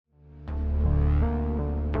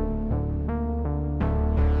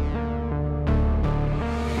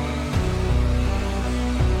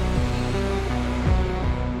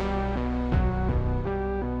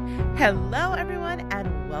Hello, everyone,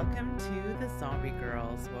 and welcome to the Zombie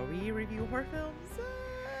Girls, where we review horror films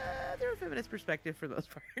through a feminist perspective for the most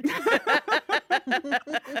part.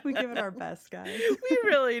 We give it our best, guys. We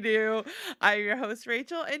really do. I'm your host,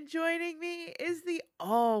 Rachel, and joining me is the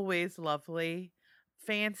always lovely,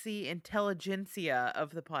 fancy intelligentsia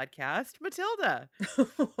of the podcast, Matilda.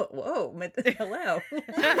 Whoa, hello.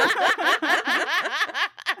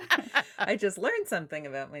 I just learned something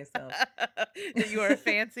about myself. That you are a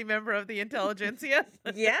fancy member of the intelligentsia?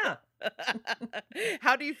 Yeah.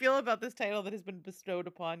 How do you feel about this title that has been bestowed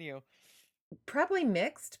upon you? Probably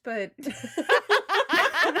mixed, but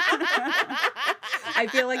I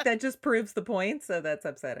feel like that just proves the point, so that's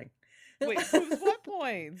upsetting. Wait, proves what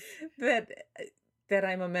points? That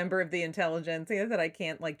I'm a member of the intelligentsia, that I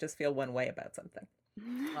can't just feel one way about something.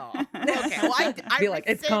 Oh, okay. Well, I feel like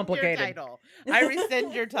it's complicated. Your title. I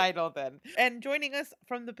rescind your title then. And joining us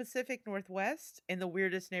from the Pacific Northwest in the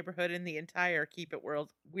weirdest neighborhood in the entire Keep It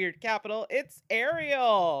World weird capital, it's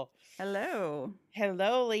Ariel. Hello.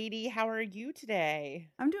 Hello, lady. How are you today?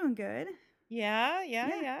 I'm doing good. Yeah.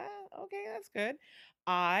 Okay, that's good.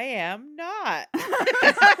 I am not.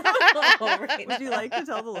 Right. Would you like to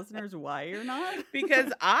tell the listeners why you're not?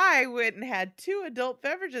 Because I went and had 2 adult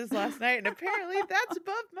beverages last night, and apparently that's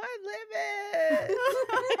above my limit.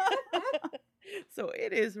 So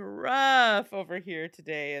it is rough over here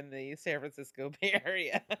today in the San Francisco Bay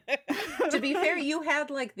Area. To be fair, you had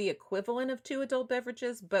the equivalent of 2 adult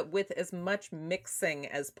beverages, but with as much mixing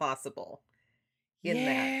as possible.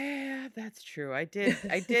 Yeah, that's true. I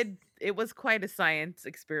did. It was quite a science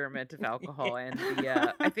experiment of alcohol, and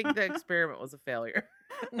I think the experiment was a failure.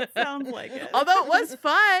 Sounds like it. Although it was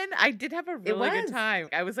fun. I did have a really good was. time.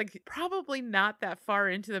 I was probably not that far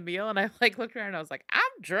into the meal, and I looked around and I was like,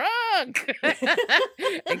 I'm drunk.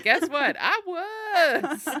 And guess what? I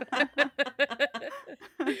was.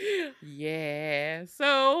 Yeah.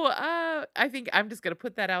 So I think I'm just gonna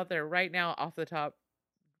put that out there right now off the top.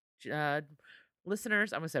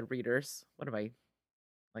 Listeners, I almost said readers. What am I,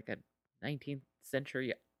 like a 19th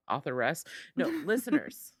century authoress? No,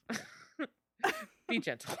 listeners. Be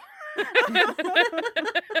gentle.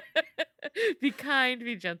 Be kind,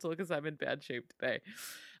 be gentle, because I'm in bad shape today.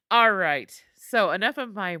 All right. So enough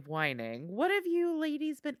of my whining. What have you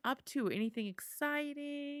ladies been up to? Anything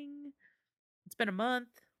exciting? It's been a month.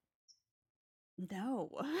 No.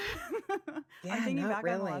 Yeah, I'm thinking not back on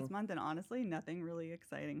the really. last month, and honestly, nothing really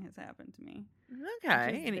exciting has happened to me.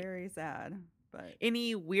 Okay. Which is very sad. But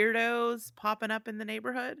Any weirdos popping up in the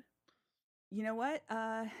neighborhood? you know what?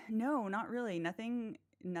 No, not really. Nothing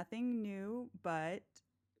new, but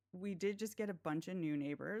we did just get a bunch of new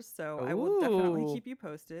neighbors, so I will definitely Ooh. keep you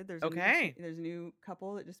posted. There's Okay. there's a new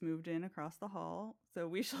couple that just moved in across the hall, so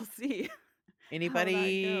we shall see.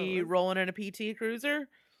 Anybody goes. rolling in a PT Cruiser?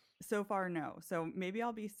 So far, no. So maybe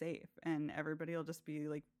I'll be safe and everybody will just be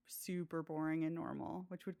super boring and normal,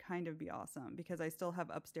 which would kind of be awesome because I still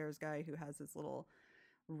have upstairs guy who has his little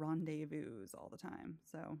rendezvous all the time.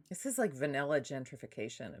 So This is like vanilla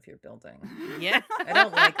gentrification of your building. Yeah. I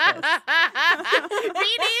don't like this.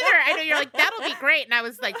 Me neither. I know you're like, that'll be great. And I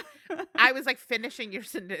was like finishing your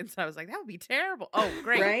sentence. I was like, that would be terrible. Oh,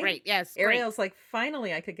 great, Right? great. Yes. Great. Ariel's like,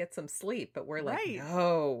 finally I could get some sleep, but we're like, Right.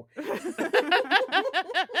 no.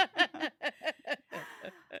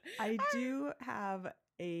 I do have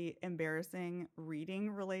a embarrassing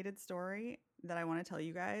reading related story that I want to tell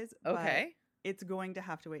you guys. But Okay. it's going to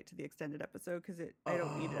have to wait to the extended episode because I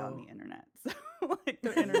don't need it on the Oh. internet. So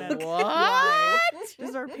the internet What?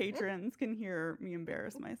 just our patrons can hear me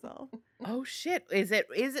embarrass myself. Oh shit. Is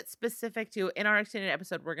it specific to, in our extended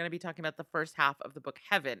episode, we're going to be talking about the first half of the book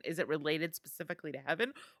Heaven. Is it related specifically to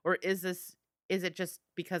Heaven, or is it just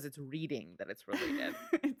because it's reading that it's related?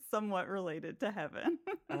 It's somewhat related to Heaven.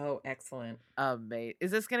 Oh, excellent. Mate.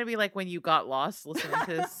 Is this going to be like when you got lost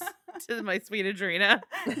listening to My Sweet Adrena?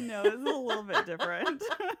 No, it's a little bit different.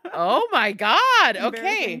 Oh my God. Embarrassing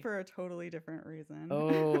Okay. for a totally different reason.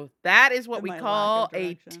 Oh, that is what And we my lack call of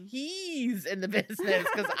a direction. tease in the business,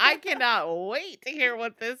 because I cannot wait to hear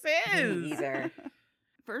what this is. Me either.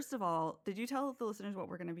 First of all, did you tell the listeners what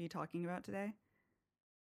we're going to be talking about today?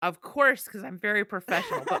 Of course, because I'm very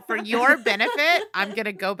professional. But for your benefit, I'm going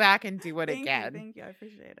to go back and do it Thank again. Thank you. I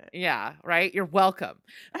appreciate it. Yeah, right? You're welcome.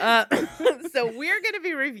 So we're going to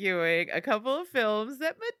be reviewing a couple of films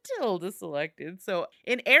that Matilda selected. So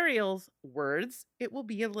in Ariel's words, it will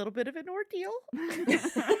be a little bit of an ordeal.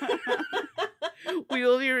 We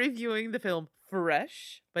will be reviewing the film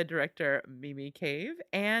Fresh by director Mimi Cave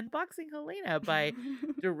and Boxing Helena by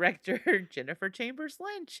director Jennifer Chambers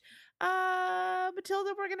Lynch.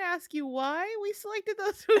 Matilda, we're going to ask you why we selected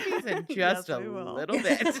those movies in just Yes, a we will. little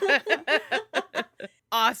bit.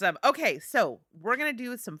 Awesome. Okay, so we're going to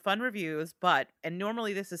do some fun reviews, and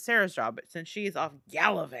normally this is Sarah's job, but since she is off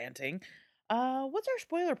gallivanting, what's our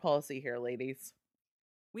spoiler policy here, ladies?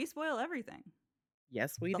 We spoil everything.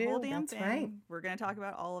 Yes, we The do. whole damn That's thing. right. We're going to talk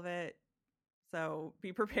about all of it. So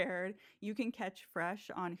be prepared. You can catch Fresh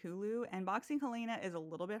on Hulu, and Boxing Helena is a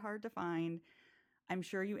little bit hard to find. I'm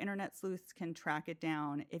sure you internet sleuths can track it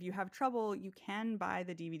down. If you have trouble, you can buy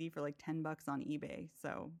the DVD for like $10 on eBay.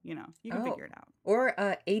 So, you can figure it out. Or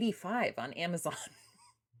 85 on Amazon.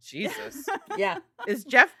 Jesus. Yeah. Is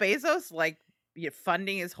Jeff Bezos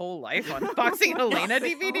funding his whole life on Boxing Helena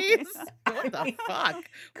DVDs? What the fuck?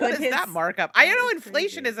 What is that markup? I know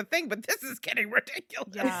inflation is a thing, but this is getting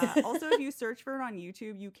ridiculous. Yeah. Also, if you search for it on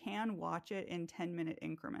YouTube, you can watch it in 10-minute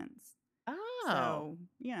increments. Oh.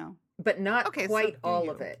 So, But not quite all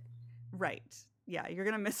of you. it. Right. Yeah, you're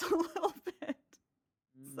going to miss a little bit.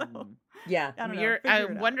 So, yeah. I don't know.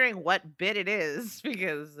 I'm wondering what bit it is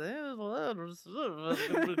because there's a little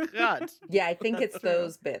cut. Yeah, I think it's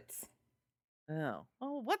those bits. Oh,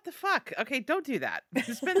 what the fuck? Okay, don't do that.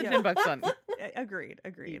 Spend the $10 on Agreed.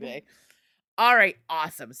 eBay. All right,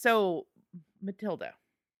 awesome. So, Matilda,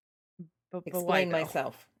 Explain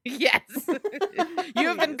myself. Yes, you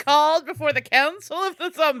have been called before the Council of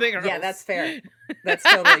the Zombie Girls. Yeah, that's fair. That's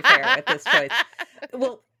totally fair at this choice.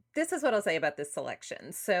 Well, this is what I'll say about this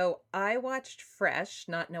selection. So I watched Fresh,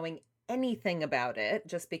 not knowing anything about it,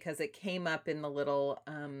 just because it came up in the little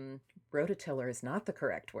rototiller is not the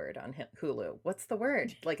correct word on Hulu. What's the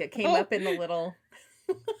word? Like it came up in the little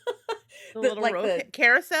the little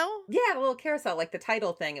carousel? Yeah, a little carousel, like the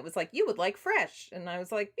title thing. It was like, you would like Fresh. And I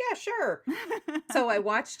was like, yeah, sure. So I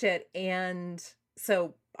watched it. And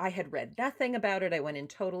so I had read nothing about it. I went in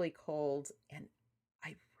totally cold and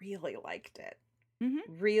I really liked it.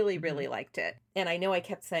 Mm-hmm. Really, really liked it. And I know I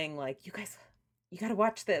kept saying like, you guys, you got to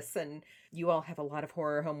watch this. And you all have a lot of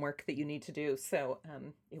horror homework that you need to do. So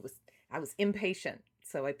I was impatient.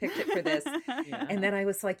 So I picked it for this. Yeah. And then I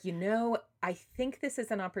was like, I think this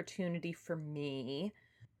is an opportunity for me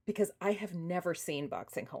because I have never seen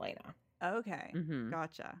Boxing Helena. Okay.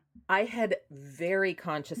 Gotcha. I had very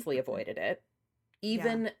consciously avoided it,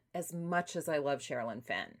 even as much as I love Sherilyn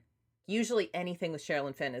Fenn. Usually anything with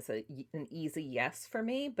Sherilyn Fenn is an easy yes for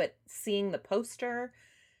me, but seeing the poster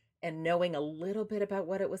and knowing a little bit about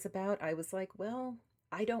what it was about, I was like, well,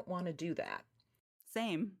 I don't want to do that.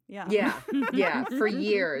 Same. Yeah. Yeah, for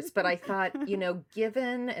years. But I thought,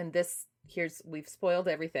 given, and we've spoiled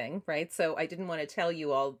everything, right? So I didn't want to tell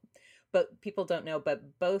you all, but people don't know,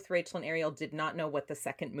 but both Rachel and Ariel did not know what the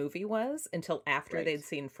second movie was until after they'd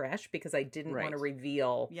seen Fresh because I didn't want to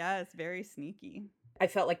reveal. Yeah, it's very sneaky. I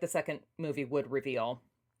felt like the second movie would reveal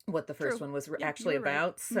what the first one was actually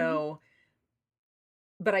about. Right. So,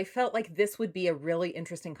 but I felt like this would be a really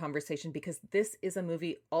interesting conversation because this is a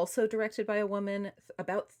movie also directed by a woman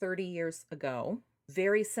about 30 years ago.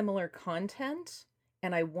 Very similar content.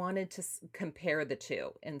 And I wanted to compare the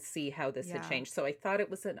two and see how this had changed. So I thought it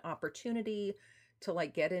was an opportunity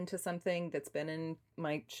to get into something that's been in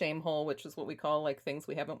my shame hole, which is what we call things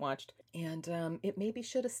we haven't watched. And it maybe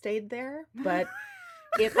should have stayed there, but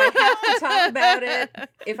if I have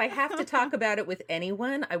to talk about it with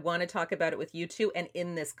anyone, I want to talk about it with you two and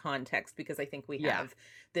in this context because I think we have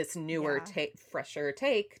this newer fresher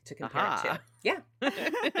take to compare it to. Yeah.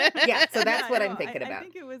 Yeah, so that's what I'm thinking about.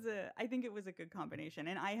 I think it was a good combination,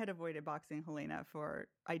 and I had avoided Boxing Helena for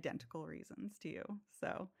identical reasons to you.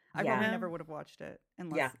 So I probably never would have watched it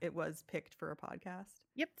unless it was picked for a podcast.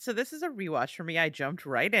 Yep. So this is a rewatch for me. I jumped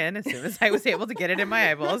right in as soon as I was able to get it in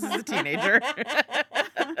my eyeballs as a teenager.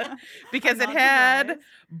 Because it had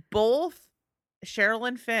both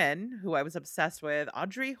Sherilyn Fenn, who I was obsessed with.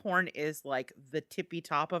 Audrey Horne is the tippy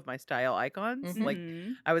top of my style icons.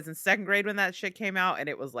 Mm-hmm. I was in second grade when that shit came out and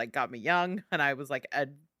it was got me young and I was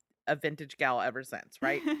a vintage gal ever since,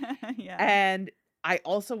 right? Yeah. And I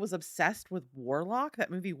also was obsessed with Warlock,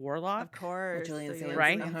 that movie Warlock. Of course. Julian Sands.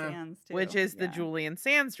 Right? Sands too. Which is the Julian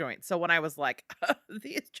Sands joint. So when I was like,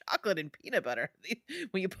 these chocolate and peanut butter,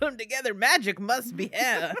 when you put them together, magic must be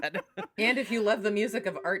had. And if you love the music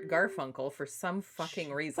of Art Garfunkel, for some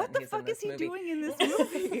fucking reason, what the fuck is he doing in this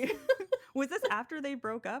movie? Was this after they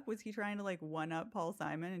broke up? Was he trying to one-up Paul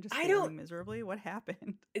Simon and just failing miserably? What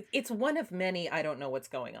happened? It's one of many I don't know what's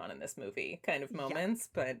going on in this movie kind of moments,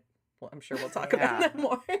 but... Well, I'm sure we'll talk about that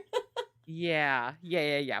more. Yeah.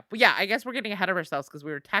 But yeah, I guess we're getting ahead of ourselves because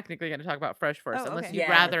we were technically going to talk about Fresh first, Oh, unless okay. you'd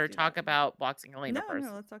Yeah, rather let's do talk that. about Boxing Helena No,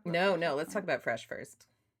 first. let's talk about No, Fresh, let's talk fine. about Fresh first.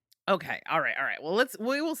 Okay, all right. Well, let's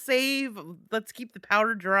keep the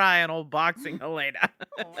powder dry on old Boxing Helena.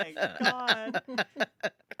 Oh my god.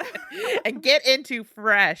 And get into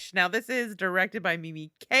Fresh. Now, this is directed by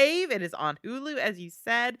Mimi Cave. It is on Hulu, as you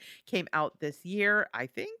said. Came out this year. I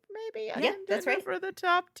think maybe a Yeah, that's contender right. for the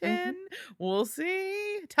top 10. We'll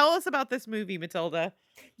see. Tell us about this movie, Matilda.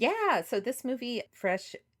 Yeah, so this movie,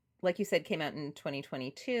 Fresh, like you said, came out in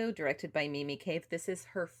 2022, directed by Mimi Cave. This is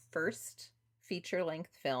her first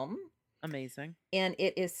feature-length film. Amazing. And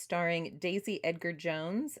it is starring Daisy Edgar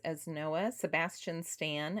Jones as Noah, Sebastian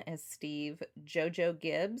Stan as Steve, JoJo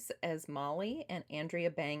Gibbs as Molly, and Andrea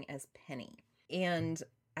Bang as Penny. And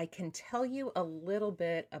I can tell you a little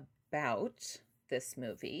bit about this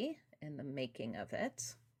movie and the making of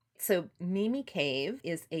it. So Mimi Cave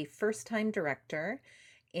is a first-time director,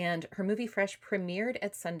 and her movie Fresh premiered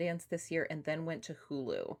at Sundance this year and then went to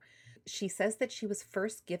Hulu. She says that she was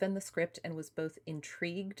first given the script and was both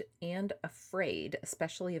intrigued and afraid,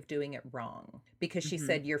 especially of doing it wrong. Because she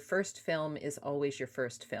said your first film is always your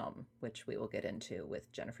first film, which we will get into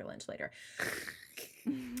with Jennifer Lynch later.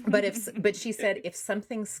 But she said if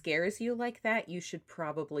something scares you like that, you should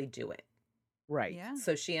probably do it. Right. Yeah.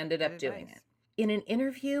 So she ended up doing advice. it. In an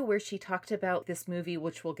interview where she talked about this movie,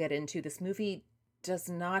 which we'll get into, this movie does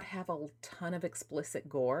not have a ton of explicit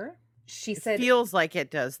gore. She said feels like it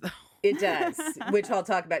does, though. It does, which I'll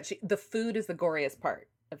talk about. The food is the goriest part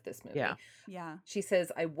of this movie. Yeah. She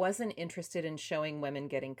says, I wasn't interested in showing women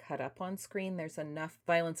getting cut up on screen. There's enough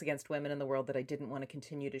violence against women in the world that I didn't want to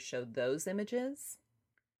continue to show those images.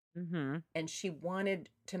 And she wanted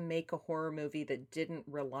to make a horror movie that didn't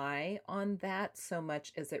rely on that so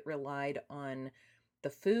much as it relied on the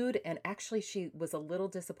food. And actually, she was a little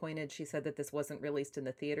disappointed. She said that this wasn't released in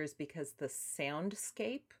the theaters because the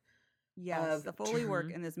soundscape. Yes, the Foley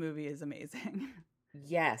work in this movie is amazing.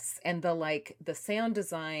 Yes, and the sound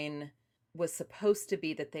design was supposed to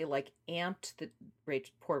be that they amped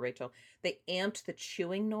poor Rachel. They amped the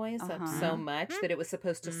chewing noise up so much that it was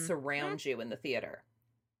supposed to surround you in the theater.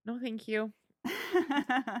 No, thank you.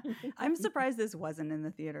 I'm surprised this wasn't in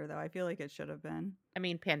the theater, though. I feel like it should have been. I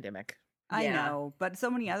mean, pandemic. I know, but so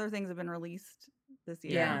many other things have been released this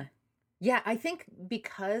year. Yeah, I think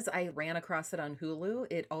because I ran across it on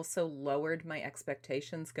Hulu, it also lowered my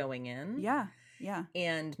expectations going in. Yeah.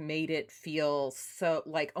 And made it feel so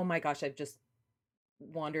like, oh my gosh, I've just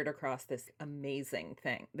wandered across this amazing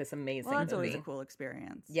thing, this amazing Well, that's movie. always a cool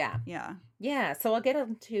experience. Yeah, so I'll get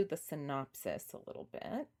into the synopsis a little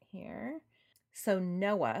bit here. So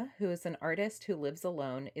Noah, who is an artist who lives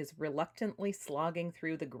alone, is reluctantly slogging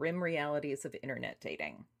through the grim realities of internet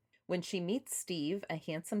dating. When she meets Steve, a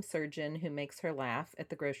handsome surgeon who makes her laugh at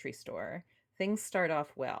the grocery store, things start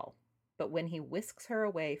off well. But when he whisks her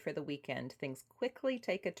away for the weekend, things quickly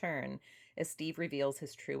take a turn as Steve reveals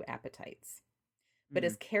his true appetites. But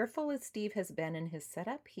as careful as Steve has been in his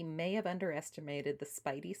setup, he may have underestimated the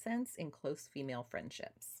spidey sense in close female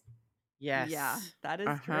friendships. Yes. Yeah, that is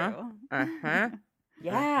true.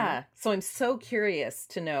 Yeah. So I'm so curious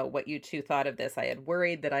to know what you two thought of this. I had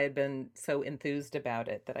worried that I had been so enthused about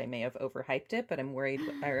it that I may have overhyped it, but I'm worried.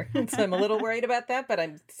 So I'm a little worried about that, but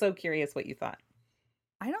I'm so curious what you thought.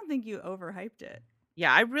 I don't think you overhyped it.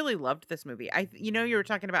 Yeah, I really loved this movie. You were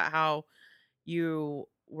talking about how you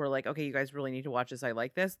were like, okay, you guys really need to watch this. I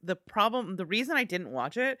like this. The reason I didn't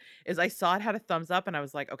watch it is I saw it had a thumbs up and I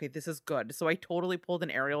was like, okay, this is good. So I totally pulled an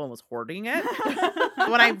Ariel and was hoarding it.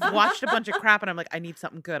 When I watched a bunch of crap and I'm like, I need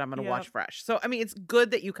something good, I'm going to watch Fresh. So, I mean, it's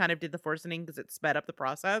good that you kind of did the forcing because it sped up the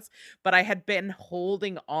process, but I had been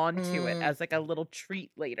holding on to it as like a little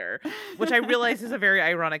treat later, which I realize is a very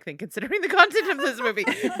ironic thing considering the content of this movie.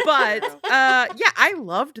 But yeah, I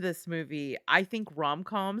loved this movie. I think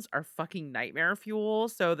rom-coms are fucking nightmare fuel.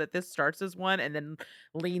 So that this starts as one and then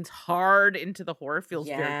leans hard into the horror feels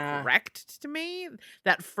very correct to me.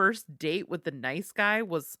 That first date with the nice guy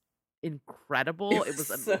was incredible. It was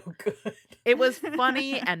so good. It was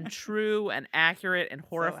funny and true and accurate and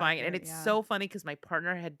horrifying. So accurate, and it's so funny because my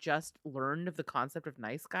partner had just learned of the concept of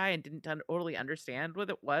nice guy and didn't totally understand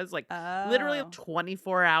what it was. Like literally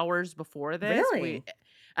 24 hours before this. Really?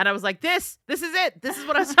 And I was like, this is it. This is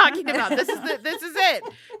what I was talking about. This is it.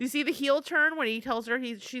 You see the heel turn when he tells her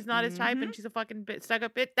she's not his type and she's a fucking stuck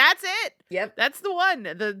up bitch. That's it. Yep. That's the one.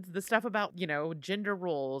 The stuff about, gender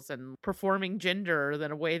roles and performing gender in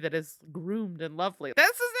a way that is groomed and lovely. This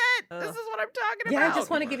is it. This is what I'm talking about. Yeah, I just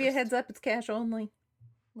want to give you a heads up. It's cash only.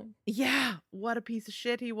 Yeah, what a piece of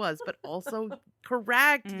shit he was, but also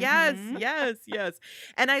correct. Yes, Mhm. yes.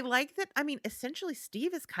 And I like that. I mean, essentially,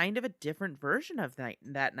 Steve is kind of a different version of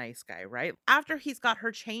that nice guy, right? After he's got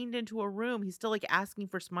her chained into a room, he's still like asking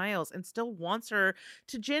for smiles and still wants her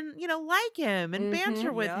to like him and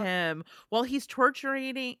banter with Yep. him while he's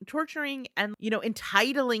torturing and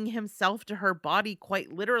entitling himself to her body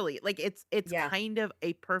quite literally. Like it's Yeah. kind of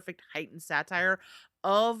a perfect heightened satire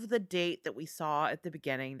of the date that we saw at the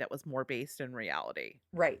beginning that was more based in reality.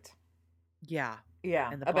 Right. Yeah. Yeah.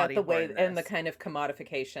 And the About body the way and the horrorness. kind of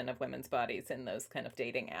commodification of women's bodies in those kind of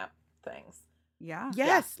dating app things. Yeah.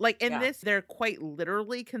 Yes. Like in Yeah. this, they're quite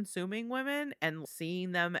literally consuming women and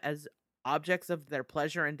seeing them as objects of their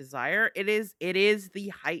pleasure and desire. It is the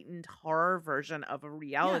heightened horror version of a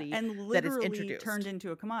reality and that is literally introduced. turned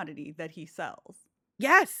into a commodity that he sells.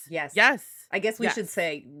 Yes. Yes. Yes. I guess we Yes. should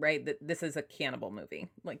say, right, that this is a cannibal movie.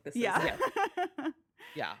 Like this is Yeah.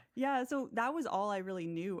 Yeah, so that was all I really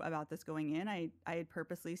knew about this going in. I had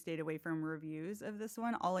purposely stayed away from reviews of this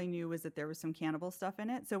one. All I knew was that there was some cannibal stuff in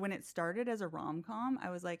it. So when it started as a rom-com, I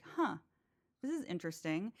was like, huh, this is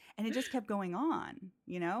interesting. And it just kept going on,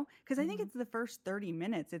 because I think it's the first 30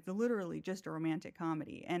 minutes. It's literally just a romantic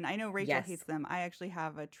comedy. And I know Rachel hates them. I actually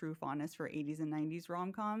have a true fondness for 80s and 90s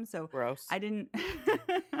rom-coms. So Gross. I didn't.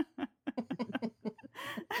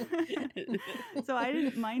 So I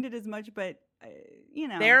didn't mind it as much, but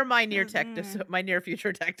they're my near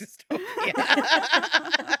future tech dystopia.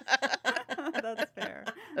 That's fair.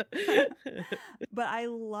 But I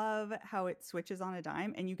love how it switches on a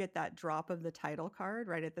dime and you get that drop of the title card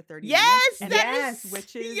right at the 30 minutes. And it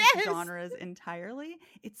switches genres entirely.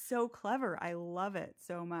 It's so clever. I love it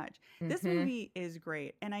so much. This movie is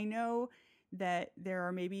great. And I know that there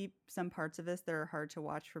are maybe some parts of this that are hard to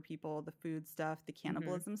watch for people, the food stuff, the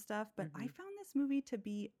cannibalism stuff, but I found this movie to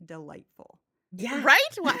be delightful. Yeah.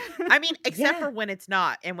 Right? Well, I mean, except for when it's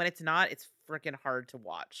not. And when it's not, it's freaking hard to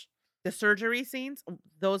watch. The surgery scenes,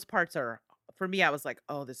 those parts are, for me, I was like,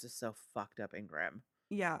 oh, this is so fucked up and grim.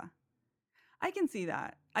 Yeah. I can see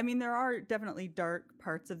that. I mean, there are definitely dark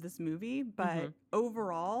parts of this movie, but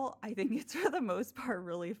overall, I think it's for the most part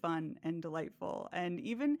really fun and delightful. And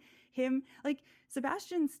even him, like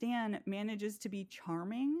Sebastian Stan manages to be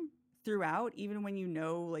charming throughout, even when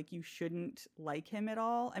like you shouldn't like him at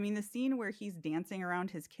all. I mean, the scene where he's dancing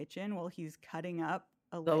around his kitchen while he's cutting up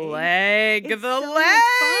a leg. The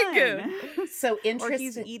leg. So interesting. Or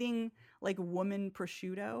he's eating like woman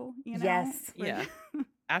prosciutto, Yes. Like, yeah.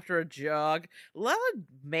 After a jog. A lot of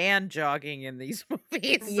man jogging in these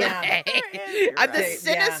movies. Yeah. The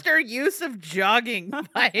sinister use of jogging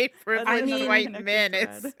by privileged white men.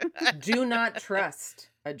 It's do not trust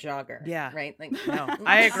a jogger. Yeah. Right? Like, no.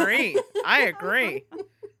 I agree.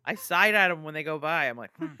 I side at them when they go by. I'm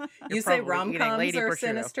like, you say rom-coms are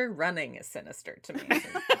sinister? Running is sinister to me.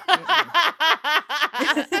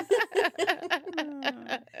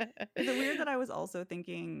 Is it weird that I was also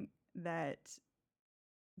thinking that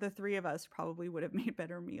the three of us probably would have made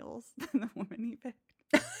better meals than the woman he picked?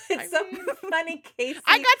 It's so funny, Casey.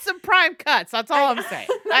 I got some prime cuts. That's all I'm saying.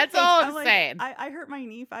 That's all I'm saying. I hurt my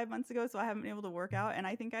knee 5 months ago, so I haven't been able to work out, and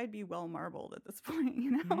I think I'd be well marbled at this point,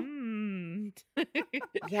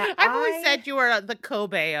 Yeah, I've always said you were the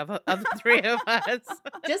Kobe of the three of us.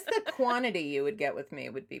 Just the quantity you would get with me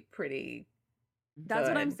would be pretty That's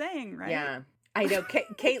what I'm saying, right? Yeah. I know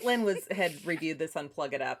Caitlin had reviewed this on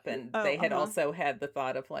Plug It Up, and they had also had the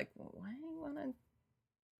thought of like, well, why do you want to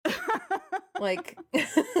like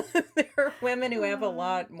there are women who have a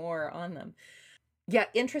lot more on them. Yeah,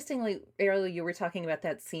 interestingly, earlier you were talking about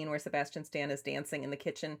that scene where Sebastian Stan is dancing in the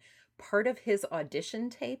kitchen. Part of his audition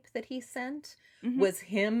tape that he sent was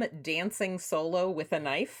him dancing solo with a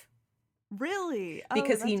knife. Really?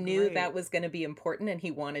 Because he knew that was going to be important and he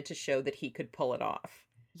wanted to show that he could pull it off.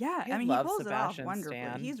 Yeah, I mean, he pulls Sebastian it off wonderfully.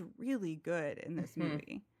 Stan. He's really good in this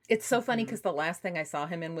movie. It's so funny because the last thing I saw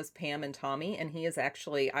him in was Pam and Tommy, and he is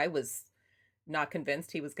actually, I was not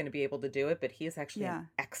convinced he was going to be able to do it, but he is actually an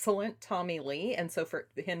excellent Tommy Lee, and so for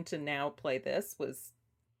him to now play this was...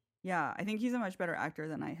 Yeah, I think he's a much better actor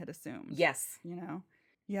than I had assumed. Yes.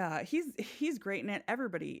 Yeah, he's great in it.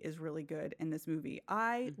 Everybody is really good in this movie.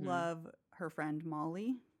 I love her friend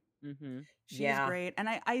Molly. She's great. And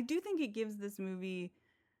I do think it gives this movie,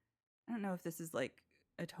 I don't know if this is like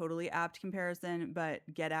a totally apt comparison, but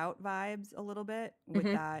Get Out vibes a little bit with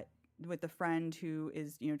that, with the friend who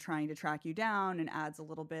is, trying to track you down and adds a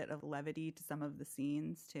little bit of levity to some of the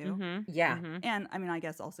scenes too. Yeah. And I mean, I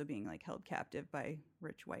guess also being like held captive by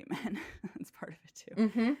rich white men. That's part of it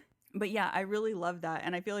too. But yeah, I really love that.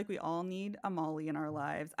 And I feel like we all need a Molly in our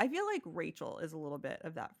lives. I feel like Rachel is a little bit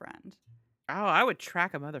of that friend. Oh, I would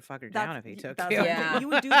track a motherfucker down if he took That's you. what I'm Yeah. saying. You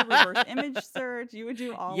would do the reverse image search. You would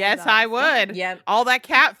do all Yes, of that I stuff. would. Yep. All that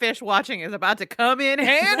catfish watching is about to come in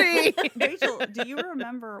handy. Rachel, do you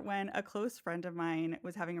remember when a close friend of mine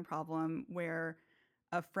was having a problem where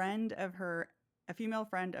a female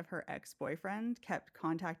friend of her ex-boyfriend kept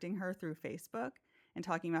contacting her through Facebook and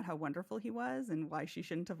talking about how wonderful he was and why she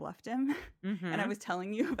shouldn't have left him? And I was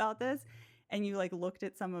telling you about this, and you like looked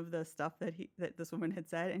at some of the stuff that this woman had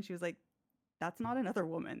said, and she was like, "That's not another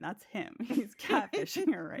woman. That's him. He's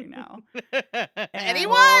catfishing her right now." And he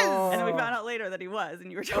And- was. And then we found out later that he was,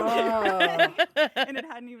 and you were totally right. And it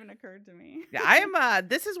hadn't even occurred to me. Yeah, I am.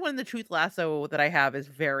 This is when the truth lasso that I have is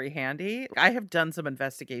very handy. I have done some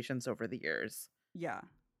investigations over the years. Yeah.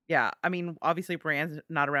 Yeah, I mean, obviously, Brianne's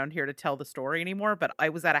not around here to tell the story anymore. But I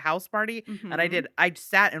was at a house party, and Mhm. I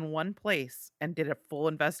sat in one place and did a full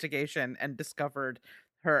investigation and discovered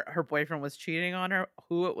her boyfriend was cheating on her,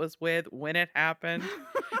 who it was with, when it happened,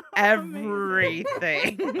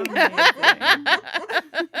 everything.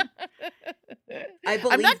 I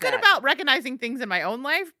believe I'm not good that. about recognizing things in my own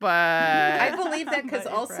life, but I believe that because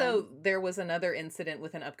But your also friend. there was another incident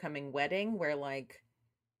with an upcoming wedding where like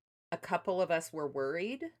a couple of us were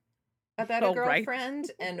worried about a Oh, right.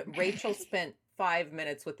 girlfriend, and Rachel spent 5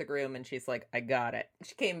 minutes with the groom, and she's like, "I got it."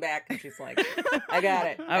 She came back and she's like, "I got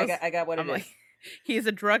it. I got what I'm it is." like, he's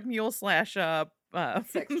a drug mule / Sex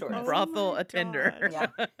tourist. brothel Oh my attender. God.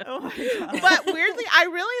 Yeah. Oh my God. But weirdly, I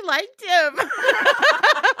really liked him.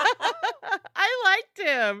 I liked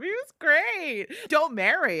him. He was great. Don't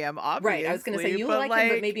marry him, obviously. Right. I was going to say you but like him,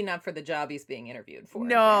 but maybe not for the job he's being interviewed for.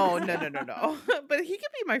 No. But he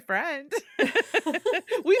could be my friend.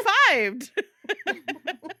 We vibed.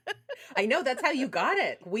 I know that's how you got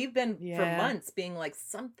it. We've been for Yeah. months being like,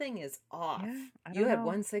 something is off. Yeah, I You don't had know.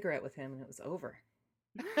 one cigarette with him and it was over.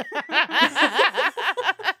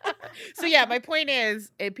 So yeah, my point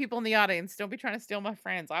is, people in the audience, don't be trying to steal my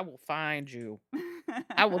friends. I will find you.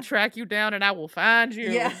 I will track you down and I will find you.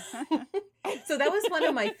 Yeah. So that was one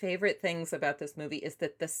of my favorite things about this movie, is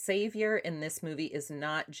that the savior in this movie is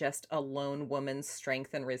not just a lone woman's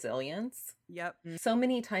strength and resilience. Yep. So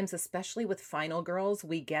many times, especially with Final Girls,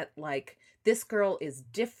 we get like, this girl is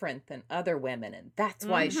different than other women, and that's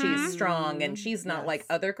why Mhm. she's strong, and she's not like Yes.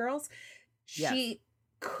 other girls. Yes. She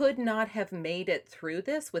could not have made it through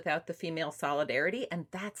this without the female solidarity, and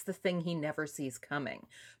that's the thing he never sees coming,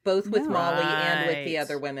 both with No. Molly and with the Right.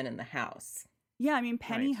 other women in the house. Yeah, I mean,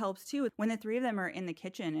 Penny Right. helps too. When the three of them are in the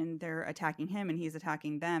kitchen and they're attacking him and he's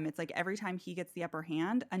attacking them, it's like every time he gets the upper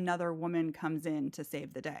hand, another woman comes in to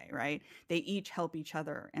save the day, right? They each help each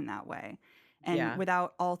other in that way. And Yeah.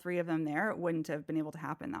 without all three of them there, it wouldn't have been able to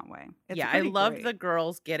happen that way. It's Yeah, I pretty love great. the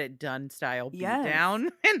girls get it done style Yes.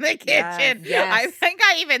 beatdown in the kitchen. Yes. Yes. I think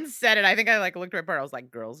I even said it. I think I like looked at my partner. I was like,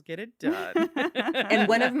 "Girls get it done." And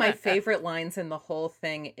one of my favorite lines in the whole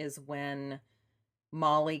thing is when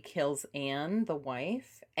Molly kills Anne, the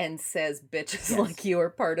wife, and says, "Bitches Yes. like you are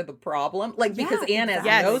part of the problem." Like, because Yeah, Anne has no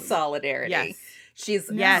exactly. solidarity. Yes. She's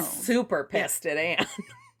Yes. super pissed at Anne,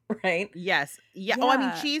 right? Yes. Yeah. Oh, I mean,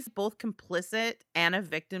 Yeah. she's both complicit and a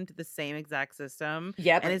victim to the same exact system.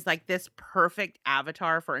 Yep. And is like this perfect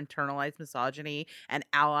avatar for internalized misogyny and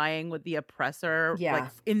allying with the oppressor, Yeah.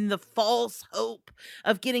 like in the false hope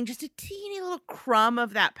of getting just a teeny little crumb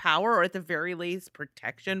of that power, or at the very least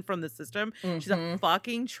protection from the system. She's a Mhm.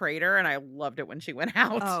 fucking traitor, and I loved it when she went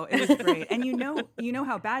out. Oh, it was great. And you know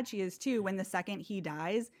how bad she is too. When the second he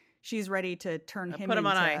dies, she's ready to turn him Put him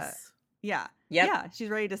on into- ice. Yeah. Yep. Yeah. She's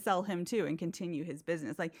ready to sell him too and continue his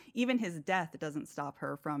business. Like even his death doesn't stop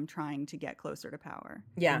her from trying to get closer to power.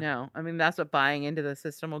 Yeah. No, I mean, that's what buying into the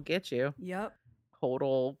system will get you. Yep.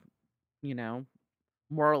 Total,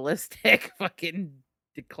 moralistic fucking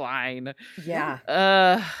decline. Yeah.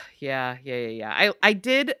 Yeah. I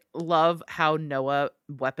did love how Noah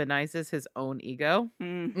weaponizes his own ego.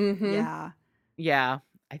 Mhm. Yeah. Yeah,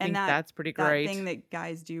 I think that's pretty great. That thing that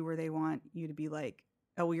guys do where they want you to be like,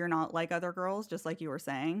 oh, well, you're not like other girls, just like you were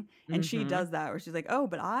saying. And she Mhm. does that where she's like, oh,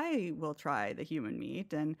 but I will try the human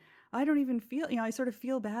meat. And I don't even feel, I sort of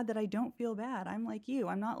feel bad that I don't feel bad. I'm like you.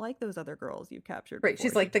 I'm not like those other girls you've captured. Right. before."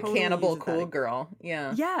 She's She like the totally cannibal uses that cool ag- girl.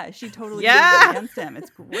 Yeah. Yeah, she totally Yeah. uses it against him. It's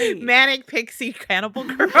great. Manic pixie cannibal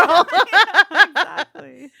girl.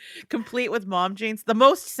 Exactly. Complete with mom jeans. The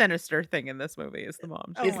most sinister thing in this movie is the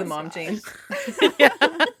mom Oh Is jeans. the my mom gosh. jeans. Yeah.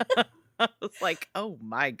 I was like, oh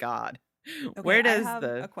my God. Okay, Where does I have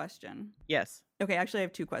the a question? yes. Okay, actually, I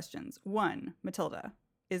have two questions. One, Matilda,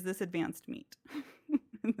 is this advanced meat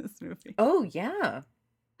in this movie? Oh, yeah.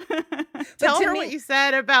 Tell to her me- what you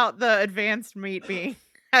said about the advanced meat being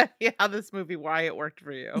how this movie, why it worked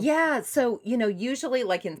for you. Yeah, so, usually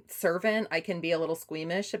like in Servant, I can be a little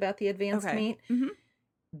squeamish about the advanced Okay. meat. Mm-hmm.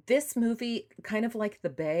 This movie, kind of like The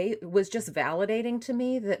Bay, was just validating to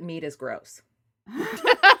me that meat is gross.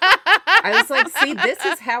 I was like, see, this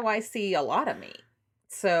is how I see a lot of meat.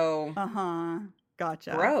 So,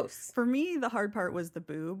 Gotcha. gross. For me, the hard part was the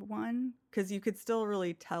boob one, because you could still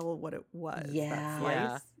really tell what it was. That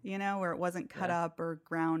slice, where it wasn't cut up or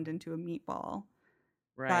ground into a meatball.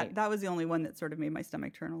 Right. That was the only one that sort of made my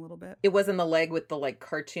stomach turn a little bit. It wasn't the leg with the like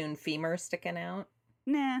cartoon femur sticking out?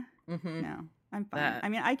 Nah. Mm-hmm. No. I'm fine. I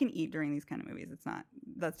mean, I can eat during these kind of movies. It's not,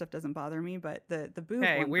 that stuff doesn't bother me, but the boob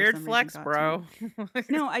Hey, one, for weird some flex, reason, bro.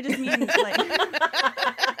 No, I just mean like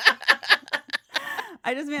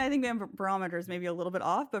I think my barometer is maybe a little bit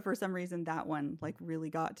off, but for some reason that one like really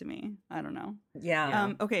got to me. I don't know.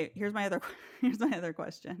 Yeah. Okay, here's my other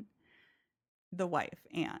question. The wife,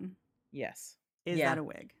 Anne. Yes. Is that a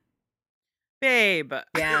wig? Babe.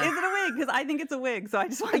 Yeah. Is it a wig? Because I think it's a wig, so I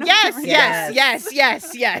just want to know. Yes.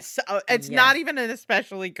 It's not even an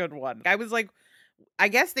especially good one. I was like, I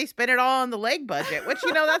guess they spent it all on the leg budget, which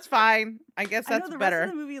that's fine. I guess that's the better.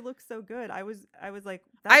 Rest of the movie looks so good. I was like,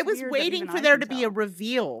 I was waiting for there to be a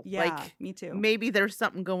reveal. Yeah, like, me too. Maybe there's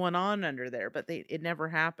something going on under there, but it never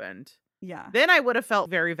happened. Yeah. Then I would have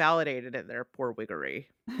felt very validated in their poor wiggery.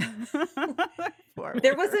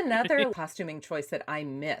 There was another costuming choice that I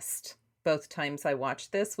missed both times I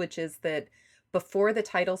watched this, which is that before the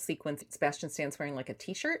title sequence, Sebastian Stan's wearing like a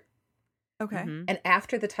t-shirt. Okay. Mm-hmm. And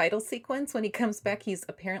after the title sequence, when he comes back, he's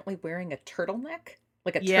apparently wearing a turtleneck,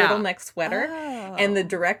 like a turtleneck sweater. Oh. And the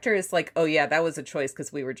director is like, oh yeah, that was a choice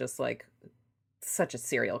because we were just like, such a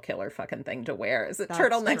serial killer fucking thing to wear is a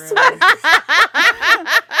turtleneck sweater.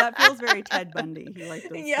 That feels very Ted Bundy. He liked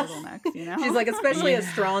those turtlenecks, She's like, especially a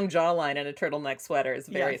strong jawline and a turtleneck sweater is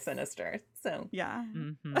very sinister. So yeah,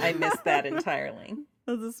 I missed that entirely.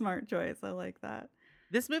 That was a smart choice. I like that.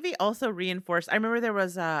 This movie also reinforced, I remember there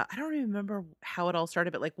was I don't even remember how it all started,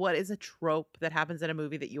 but like, what is a trope that happens in a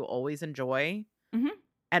movie that you always enjoy? Mm-hmm.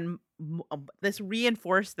 And this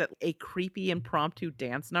reinforced that a creepy impromptu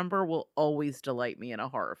dance number will always delight me in a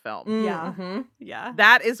horror film. Yeah. Mm-hmm. Yeah.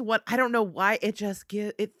 That is what, I don't know why, it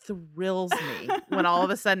thrills me when all of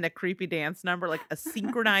a sudden a creepy dance number, like a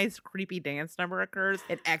synchronized creepy dance number occurs.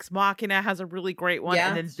 And Ex Machina has a really great one.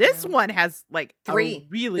 And then this one has like three. A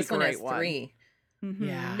really this great one. Has three. Mm-hmm.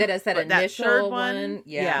 Yeah. That has that initial third one.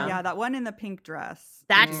 Yeah. Yeah, that one in the pink dress.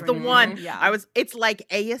 That's the one. Yeah. It's like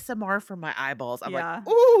ASMR for my eyeballs. I'm like,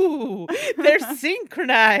 Yeah. ooh, they're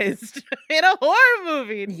synchronized in a horror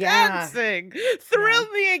movie. Dancing.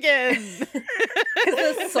 Thrill me again.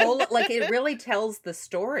 Because the soul, like, it really tells the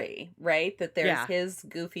story, right? That there's his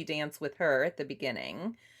goofy dance with her at the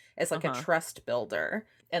beginning as like a trust builder.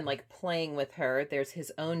 And like playing with her, there's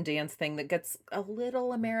his own dance thing that gets a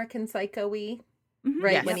little American Psycho-y,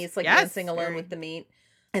 right? Yes. When he's like dancing alone with the meat.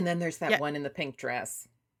 And then there's that one in the pink dress.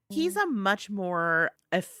 He's a much more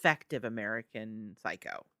effective American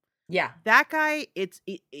Psycho. Yeah. That guy,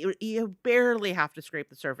 you barely have to scrape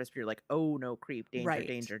the surface for you're like, oh no, creep,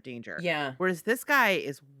 danger, danger. Yeah. Whereas this guy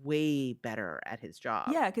is way better at his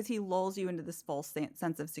job. Yeah, because he lulls you into this false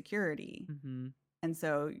sense of security. Mm-hmm. And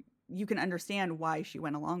so you can understand why she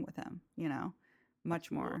went along with him,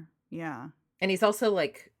 much more. Yeah. And he's also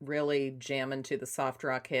like really jamming to the soft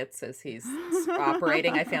rock hits as he's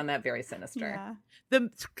operating. I found that very sinister. Yeah.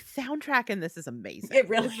 The soundtrack in this is amazing. It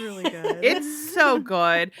really It's really good. It's so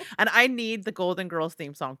good. And I need the Golden Girls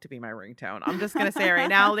theme song to be my ringtone. I'm just going to say right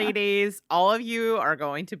now, ladies, all of you are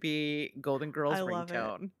going to be Golden Girls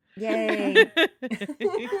ringtone. Yay.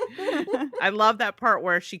 I love that part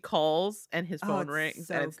where she calls and his phone rings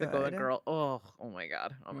so and it's the Golden good. Girl. Oh my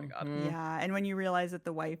God. Oh my God. Mhm. Yeah, and when you realize that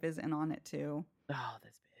the wife is in on it too. Oh,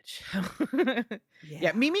 this bitch.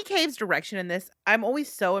 Yeah, Mimi Cave's direction in this, I'm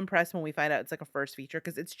always so impressed when we find out it's like a first feature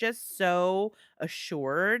because it's just so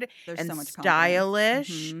assured There's and so much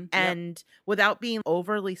stylish confidence. and without being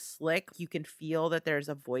overly slick, you can feel that there's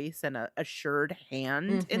a voice and a assured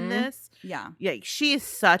hand in this. Yeah. Yeah, she is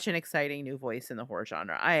such an exciting new voice in the horror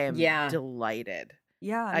genre. I am delighted.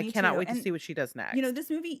 Yeah, I me cannot too. wait to And, see what she does next. this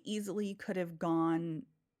movie easily could have gone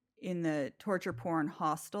in the torture porn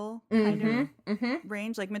hostel kind of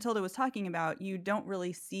range. Like Matilda was talking about, you don't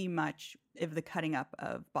really see much of the cutting up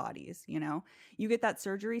of bodies, You get that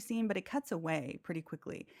surgery scene, but it cuts away pretty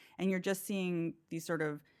quickly. And you're just seeing these sort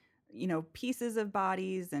of, pieces of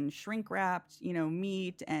bodies and shrink wrapped,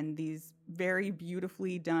 meat and these very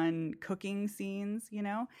beautifully done cooking scenes,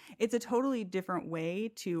 It's a totally different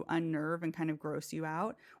way to unnerve and kind of gross you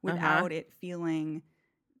out without it feeling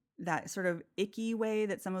that sort of icky way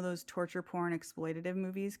that some of those torture porn exploitative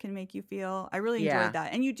movies can make you feel. I really Yeah. enjoyed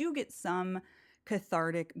that. And you do get some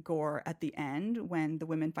cathartic gore at the end when the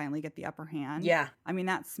women finally get the upper hand. Yeah. I mean,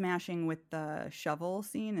 that smashing with the shovel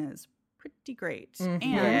scene is pretty great. Mhm. And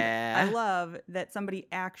Yeah. I love that somebody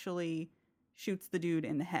actually shoots the dude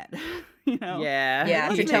in the head. You know? Yeah. Yeah,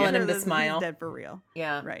 Let's you're make telling sure him to this- smile. He's dead for real.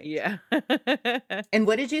 Yeah. Right. Yeah. And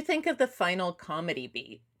what did you think of the final comedy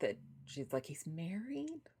beat that she's like, he's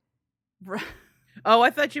married? Right. Oh, I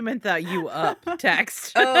thought you meant the "you up"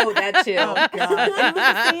 text. Oh, that too. Oh god! And it was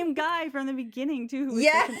the same guy from the beginning too, who was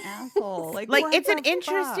Yes. such an asshole. Like Like, what it's an the fuck?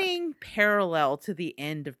 interesting parallel to the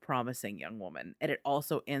end of Promising Young Woman, and it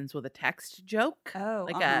also ends with a text joke, Oh,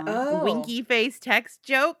 like uh-huh. Oh. a winky face text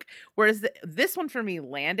joke. Whereas this one for me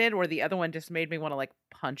landed, where the other one just made me want to like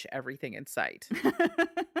punch everything in sight.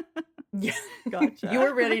 Yeah. Gotcha. You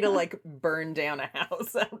were ready to like burn down a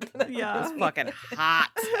house after that. Yeah. It was fucking hot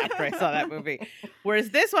after I saw that movie. Whereas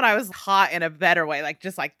this one, I was hot in a better way, like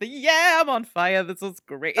just like I'm on fire. This was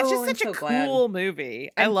great. It's Oh, just I'm such a so glad. cool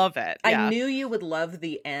movie. I I'm- love it. I Yeah. knew you would love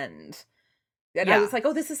the end. And Yeah. I was like,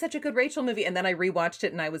 oh, this is such a good Rachel movie. And then I rewatched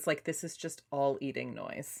it and I was like, this is just all eating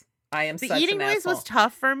noise. I am The such eating an noise asshole. was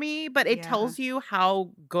tough for me, but it Yeah. tells you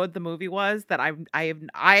how good the movie was that I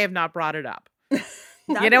have not brought it up.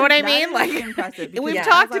 That You know what I that mean? is Like, impressive. We've because Yeah. as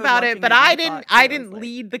talked I was about it, watching but I I thought, didn't too, I was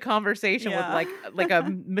lead the conversation Yeah. with like a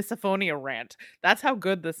misophonia rant. That's how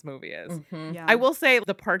good this movie is. Mhm. like, yeah. I will say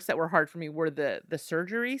the parts that were hard for me were the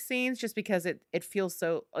surgery scenes, just because it feels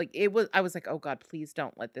so like it was. I was like, oh god, please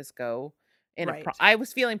don't let this go. Right. I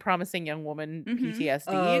was feeling Promising Young Woman Mhm. PTSD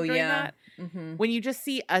Oh, during yeah. that. Mhm. When you just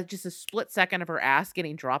see just a split second of her ass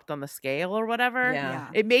getting dropped on the scale or whatever, Yeah. Yeah.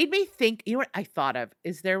 it made me think. You know what I thought of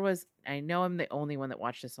is I know I'm the only one that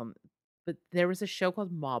watched this on, but there was a show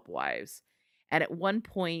called Mob Wives. And at one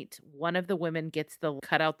point, one of the women gets the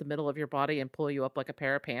cut out the middle of your body and pull you up like a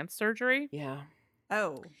pair of pants surgery. Yeah.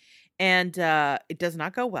 Oh. And it does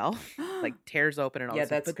not go well. Like tears open and all Yeah, this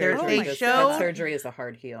stuff. that's But scary. Oh they my That show surgery is a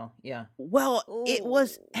hard heal. Yeah. well, it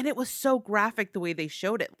was Oh. and it was so graphic the way they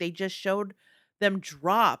showed it. They just showed them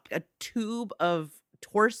drop a tube of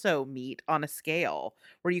torso meat on a scale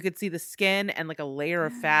where you could see the skin and like a layer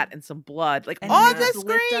of fat and some blood like And on then the they just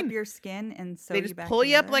lift up screen. your skin and sew They you just back pull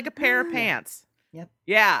you up together? like a pair of pants. Yep.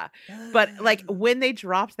 Yeah. But like when they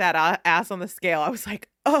dropped that ass on the scale, I was like,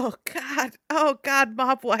 oh God,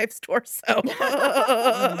 Mob Wife's torso.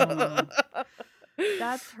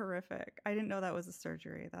 That's horrific. I didn't know that was a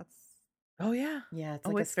surgery. That's Oh yeah. Yeah, it's Oh,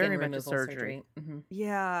 like a it's very skin much a removal surgery. Mhm.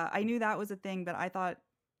 yeah. I knew that was a thing, but I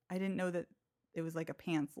didn't know that it was like a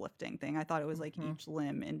pants lifting thing. I thought it was like Mhm. each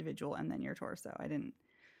limb individual and then your torso. I didn't.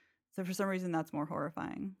 So for some reason, that's more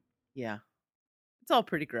horrifying. Yeah. It's all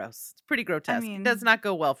pretty gross. It's pretty grotesque. mean, it does not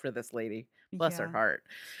go well for this lady. Bless her yeah. heart.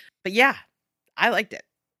 But yeah, I liked it.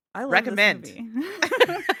 I love Recommend. This movie.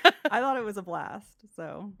 I thought it was a blast.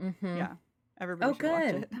 So Mhm. yeah, everybody Oh, should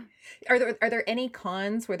watch good. it. Are there any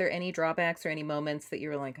cons? Were there any drawbacks or any moments that you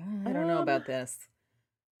were like, oh, I don't know about this?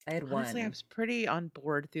 I had Honestly, I one. was pretty on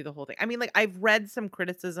board through the whole thing. I mean, like I've read some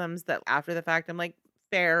criticisms that after the fact, I'm like,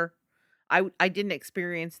 fair. I didn't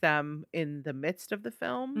experience them in the midst of the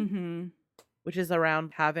film, Mm-hmm. which is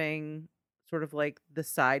around having sort of like the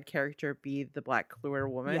side character be the black queer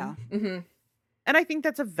woman. Yeah. hmm And I think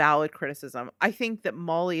that's a valid criticism. I think that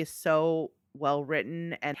Molly is so well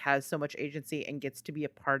written and has so much agency and gets to be a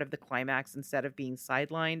part of the climax instead of being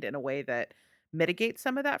sidelined in a way that mitigates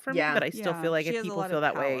some of that for me. Yeah. But I still feel like she if has a people lot feel of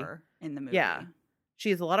that way, power in the movie. yeah. She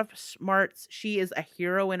has a lot of smarts. She is a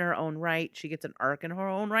hero in her own right. She gets an arc in her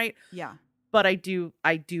own right. Yeah. But I do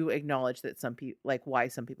acknowledge that some people like why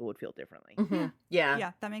some people would feel differently. hmm Yeah.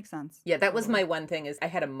 Yeah, that makes sense. Yeah, that was Totally. my one thing is I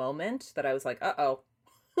had a moment that I was like, uh-oh.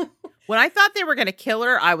 When I thought they were going to kill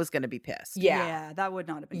her, I was going to be pissed. Yeah. that would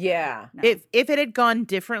not have been good. Yeah. No. If it had gone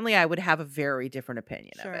differently, I would have a very different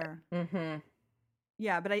opinion of it. Sure. hmm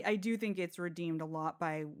Yeah, but I do think it's redeemed a lot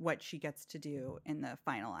by what she gets to do in the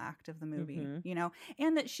final act of the movie, Mhm. you know,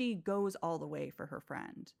 and that she goes all the way for her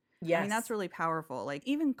friend. Yes. I mean, that's really powerful. Like,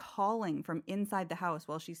 even calling from inside the house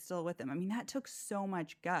while she's still with him. I mean, that took so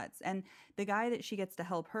much guts. And the guy that she gets to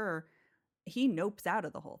help her, he nopes out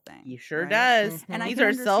of the whole thing. He sure right? does. And I These can are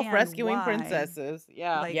understand self-rescuing why. princesses.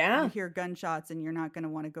 Yeah. Like, Yeah. you hear gunshots and you're not going to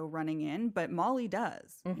want to go running in, but Molly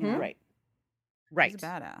does. You Mhm. know? Right. Right. She's a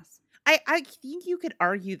badass. I think you could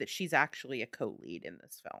argue that she's actually a co-lead in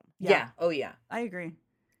this film. Yeah. Oh, yeah. I agree.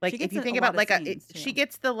 Like She if gets you a think lot about of like scenes, she too.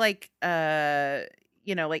 gets the like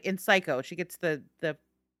like in Psycho, she gets the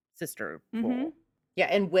sister Mhm. role. Yeah.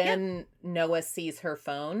 And when Noah sees her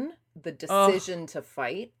phone, the Oh. decision to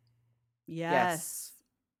fight. Yes.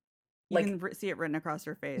 You can see it written across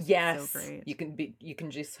her face. Yes. It's so great. You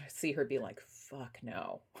can just see her be like, fuck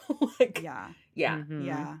no. Like, yeah. Yeah. Mhm.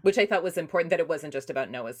 Yeah. Which I thought was important, that it wasn't just about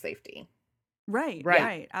Noah's safety.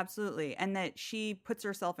 Right, absolutely. And that she puts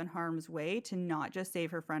herself in harm's way to not just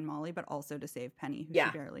save her friend Molly, but also to save Penny, who she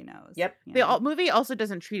barely knows. Yep. The movie also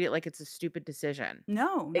doesn't treat it like it's a stupid decision.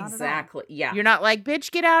 No, not Exactly. Yeah. You're not like,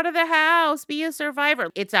 bitch, get out of the house, be a survivor.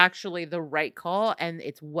 It's actually the right call, and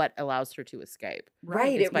it's what allows her to escape.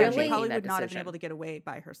 Right. It It really she probably that would not have been decision. able to get away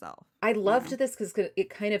by herself. I loved this because it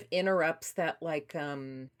kind of interrupts that, like,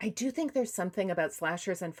 I do think there's something about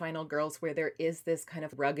slashers and Final Girls where there is this kind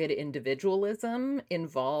of rugged individualism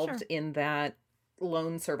involved in that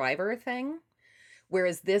lone survivor thing.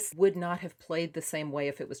 Whereas this would not have played the same way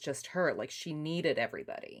if it was just her. Like, she needed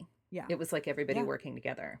everybody. Yeah. It was like everybody working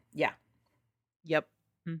together. Yeah. Yep.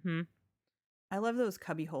 Mm-hmm. I love those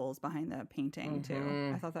cubby holes behind the painting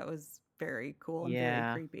too. I thought that was very cool and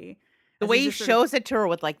very creepy. The way he shows it to her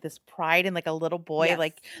with like this pride and like a little boy,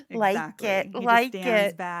 like he just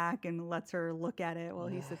stands back and lets her look at it while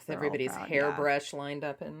he sits there. Everybody's hairbrush lined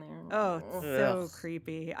up in there. Oh, it's so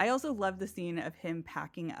creepy. I also love the scene of him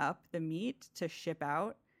packing up the meat to ship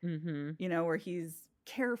out. Mm-hmm. You know, where he's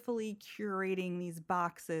carefully curating these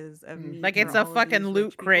boxes of meat. Like it's a fucking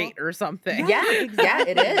loot crate or something. Yeah, exactly. Yeah,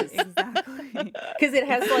 it is. Exactly. Because it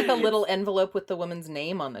has like a little envelope with the woman's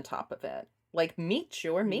name on the top of it. Like, meet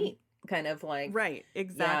your meat. Kind of like. Right,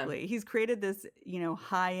 exactly. Yeah. He's created this,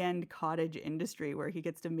 high-end cottage industry where he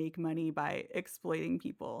gets to make money by exploiting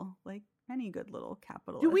people, like any good little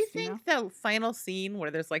capitalist. Do we think the final scene where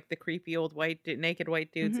there's like the creepy old naked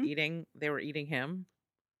white dudes they were eating him?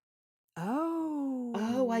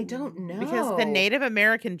 Oh, I don't know. Because the Native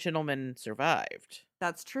American gentleman survived.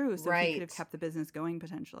 That's true. So he could have kept the business going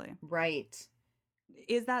potentially. Right.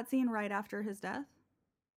 Is that scene right after his death?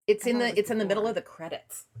 It's in the middle of the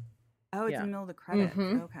credits. Oh, it's in the middle of the credits.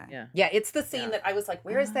 Mm-hmm. Okay. Yeah, it's the scene that I was like,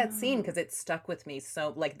 where is that scene? Because it stuck with me.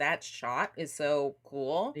 So, like, that shot is so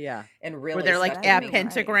cool. Yeah. And really, where they're like a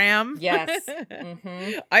pentagram. Right. Yes.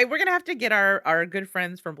 Mm-hmm. We're gonna have to get our good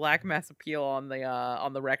friends from Black Mass Appeal on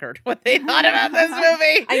the record what they thought about this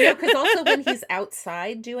movie. I know, because also when he's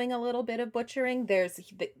outside doing a little bit of butchering,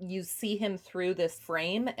 you see him through this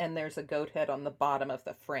frame, and there's a goat head on the bottom of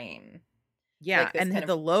the frame. Yeah, like and his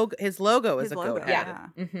logo is a goat head. Yeah.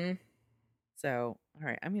 Mm-hmm. So, all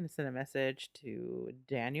right, I'm going to send a message to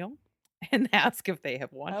Daniel and ask if they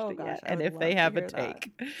have watched it yet and if they have a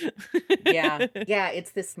take. Yeah.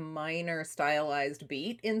 It's this minor stylized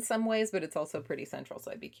beat in some ways, but it's also pretty central.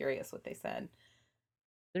 So I'd be curious what they said.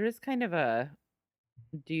 There is kind of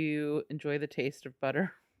do you enjoy the taste of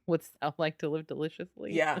butter? What's that like to live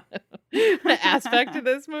deliciously? Yeah. aspect of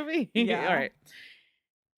this movie. Yeah. All right.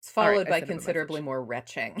 It's followed by considerably more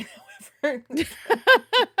retching, however.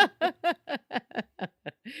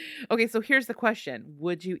 Okay, so here's the question.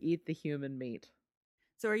 Would you eat the human meat?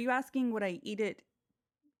 So are you asking would I eat it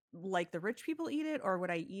like the rich people eat it, or would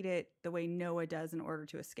I eat it the way Noah does in order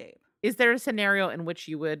to escape? Is there a scenario in which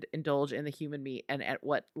you would indulge in the human meat, and at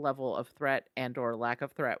what level of threat and or lack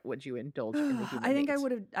of threat would you indulge in the human meat? I think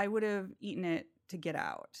I would have eaten it to get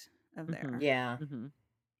out of there. Yeah. Mm-hmm.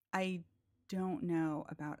 I don't know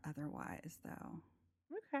about otherwise, though.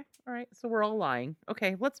 Okay. All right. So we're all lying.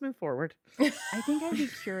 Okay. Let's move forward. I think I'd be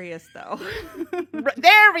curious, though.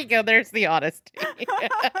 There we go. There's the honesty.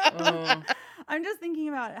 I'm just thinking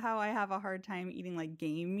about how I have a hard time eating like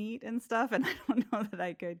game meat and stuff, and I don't know that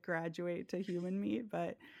I could graduate to human meat.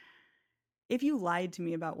 But if you lied to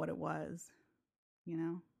me about what it was,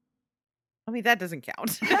 I mean, that doesn't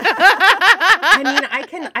count. I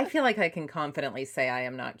mean, I feel like I can confidently say I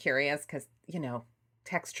am not curious because,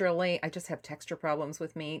 texturally, I just have texture problems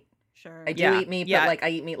with meat. Sure. I do eat meat, but like I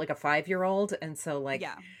eat meat like a 5-year-old. And so like,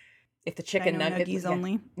 if the chicken nugget nuggies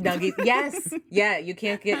only. Nuggies. Yes. Yeah. You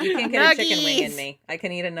can't get a chicken wing in me. I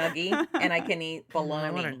can eat a nuggie and I can eat bologna.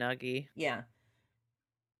 I want a nuggie. Yeah.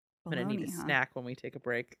 I'm going to need a snack when we take a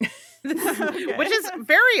break. Which is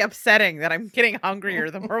very upsetting that I'm getting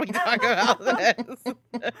hungrier the more we talk about this.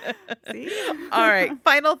 See? All right.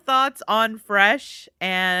 Final thoughts on Fresh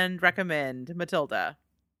and recommend. Matilda.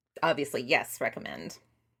 Obviously, yes, recommend.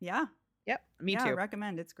 Yeah. Yep. Me too.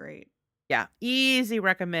 Recommend. It's great. Yeah. Easy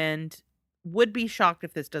recommend. Would be shocked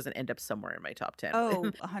if this doesn't end up somewhere in my top 10.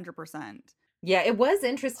 Oh, 100%. Yeah, it was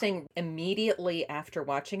interesting. Immediately after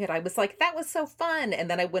watching it, I was like, that was so fun. And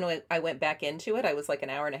then I went back into it. I was like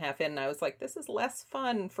an hour and a half in, and I was like, this is less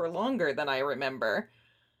fun for longer than I remember.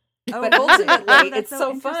 Oh, but ultimately, it's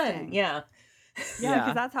so fun. Yeah. Yeah,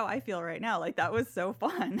 because that's how I feel right now. Like, that was so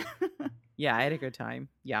fun. Yeah, I had a good time.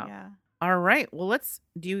 Yeah. Yeah. All right. Well,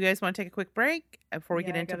 do you guys want to take a quick break before we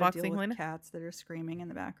get into I gotta deal boxing, with Helena? cats that are screaming in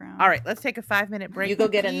the background. All right. Let's take a 5-minute break. You go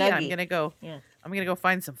get a Pee. nugget. I'm gonna go. Yeah. I'm gonna go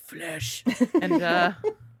find some flesh, and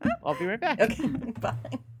I'll be right back. Okay. Bye.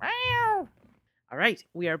 All right.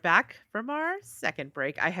 We are back from our second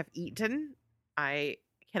break. I have eaten.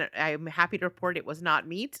 I'm happy to report it was not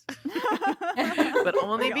meat, but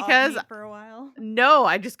only Were you off because meat for a while. no,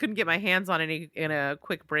 I just couldn't get my hands on any in a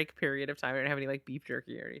quick break period of time. I didn't have any like beef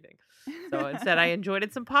jerky or anything. So instead, I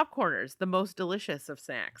enjoyed some popcorners, the most delicious of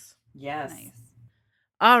snacks. Yes. Nice.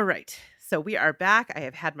 All right. So we are back. I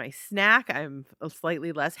have had my snack. I'm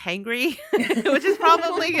slightly less hangry, which is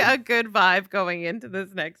probably a good vibe going into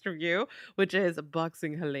this next review, which is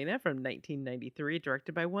Boxing Helena from 1993,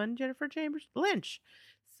 directed by one Jennifer Chambers Lynch.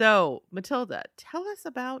 So, Matilda, tell us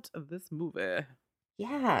about this movie.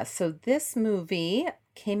 Yeah, so this movie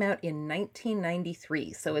came out in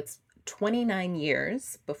 1993, so it's 29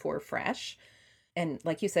 years before Fresh. And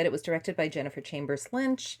like you said, it was directed by Jennifer Chambers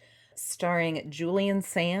Lynch, starring Julian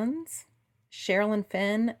Sands, Sherilyn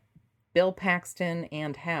Fenn, Bill Paxton,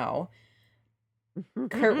 and Howe,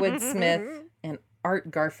 Kurtwood Smith, and Art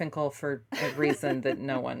Garfinkel for a reason that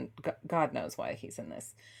no one, God knows why he's in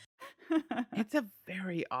this. It's a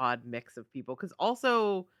very odd mix of people because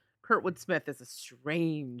also Kurtwood Smith is a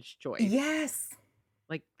strange choice. Yes.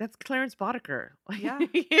 Like, that's Clarence Boddicker. Yeah,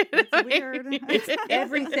 It's weird. It's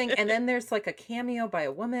everything. And then there's like a cameo by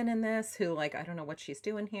a woman in this who, like, I don't know what she's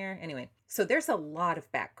doing here. Anyway, so there's a lot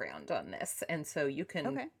of background on this. And so you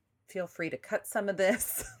can feel free to cut some of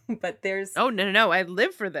this, but there's... Oh, no. I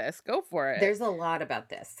live for this. Go for it. There's a lot about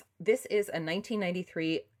this. This is a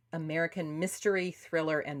 1993 American mystery,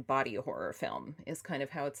 thriller, and body horror film is kind of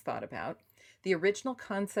how it's thought about. The original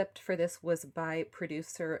concept for this was by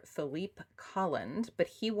producer Philippe Colland, but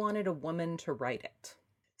he wanted a woman to write it.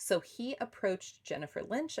 So he approached Jennifer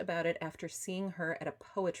Lynch about it after seeing her at a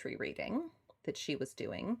poetry reading that she was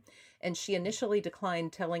doing, and she initially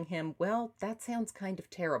declined, telling him, well, that sounds kind of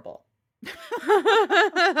terrible.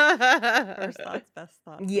 First thoughts, best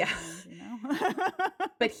thoughts. Yeah. You know?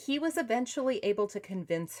 But he was eventually able to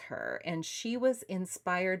convince her, and she was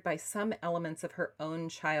inspired by some elements of her own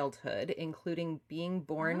childhood, including being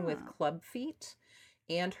born with club feet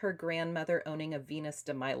and her grandmother owning a Venus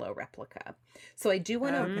de Milo replica. So I do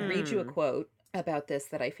want to read you a quote about this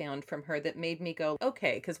that I found from her that made me go,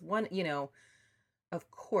 okay, because one, of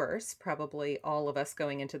course, probably all of us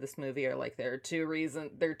going into this movie are like, there are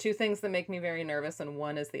two things that make me very nervous. And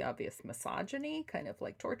one is the obvious misogyny, kind of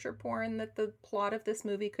like torture porn that the plot of this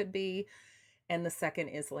movie could be. And the second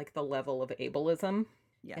is like the level of ableism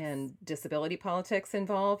and disability politics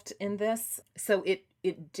involved in this. So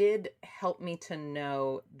it did help me to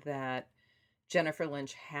know that Jennifer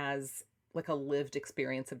Lynch has like a lived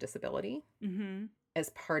experience of disability. Mm-hmm.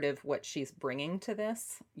 As part of what she's bringing to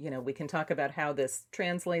this. We can talk about how this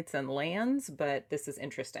translates and lands, but this is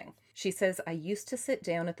interesting. She says, I used to sit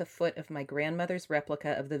down at the foot of my grandmother's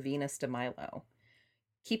replica of the Venus de Milo.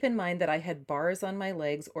 Keep in mind that I had bars on my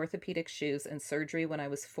legs, orthopedic shoes, and surgery when I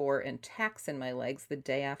was 4, and tacks in my legs the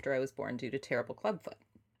day after I was born due to terrible clubfoot.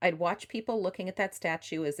 I'd watch people looking at that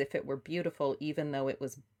statue as if it were beautiful, even though it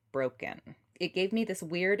was broken. It gave me this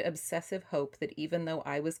weird obsessive hope that even though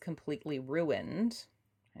I was completely ruined,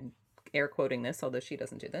 I'm air quoting this, although she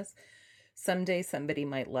doesn't do this, someday somebody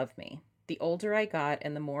might love me. The older I got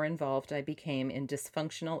and the more involved I became in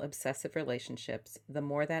dysfunctional obsessive relationships, the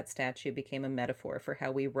more that statue became a metaphor for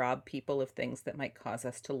how we rob people of things that might cause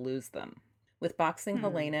us to lose them. With Boxing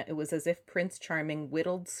Helena, it was as if Prince Charming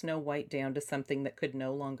whittled Snow White down to something that could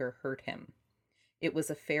no longer hurt him. It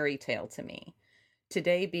was a fairy tale to me.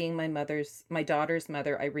 Today, being my daughter's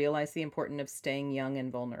mother, I realize the importance of staying young and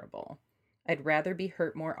vulnerable. I'd rather be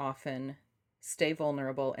hurt more often, stay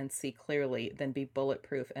vulnerable, and see clearly than be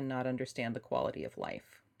bulletproof and not understand the quality of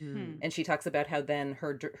life. And she talks about how then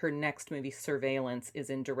her next movie, Surveillance, is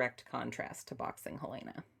in direct contrast to Boxing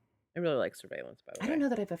Helena. I really like Surveillance, by the way. I don't know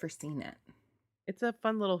that I've ever seen it. It's a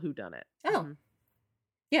fun little whodunit. Oh.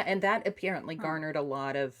 Yeah, and that apparently garnered a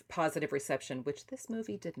lot of positive reception, which this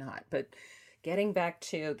movie did not. But getting back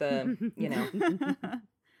to the,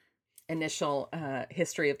 initial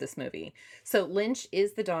history of this movie. So Lynch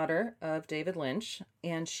is the daughter of David Lynch,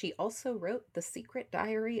 and she also wrote The Secret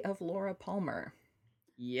Diary of Laura Palmer.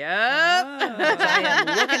 Yep. Which I am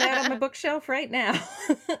looking at on my bookshelf right now.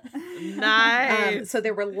 Nice. So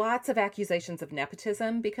there were lots of accusations of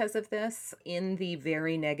nepotism because of this in the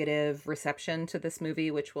very negative reception to this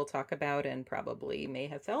movie, which we'll talk about and probably may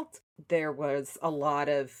have felt. There was a lot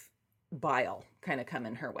of bile kind of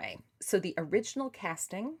coming her way. So the original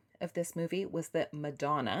casting of this movie was that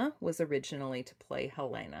Madonna was originally to play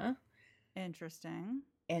Helena. Interesting.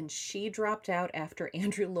 And she dropped out after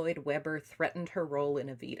Andrew Lloyd Webber threatened her role in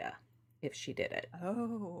Evita if she did it.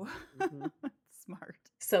 Oh, Mhm. smart.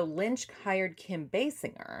 So Lynch hired Kim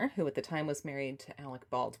Basinger, who at the time was married to Alec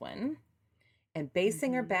Baldwin. And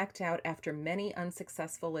Basinger backed out after many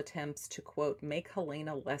unsuccessful attempts to, quote, make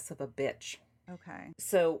Helena less of a bitch. Okay.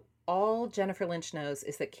 So all Jennifer Lynch knows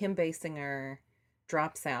is that Kim Basinger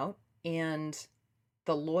drops out, and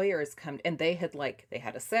the lawyers come, and they had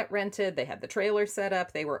a set rented, they had the trailer set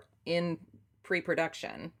up, they were in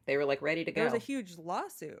pre-production, they were like ready to go. There was a huge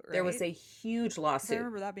lawsuit, right? There was a huge lawsuit. I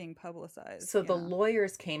remember that being publicized. So the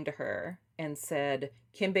lawyers came to her and said,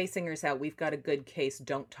 Kim Basinger's out, we've got a good case,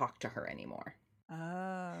 don't talk to her anymore.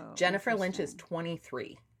 Oh. Jennifer Lynch is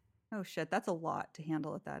 23. Oh shit, that's a lot to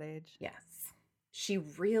handle at that age. Yes. She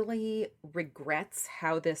really regrets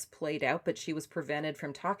how this played out, but she was prevented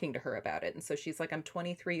from talking to her about it. And so she's like, I'm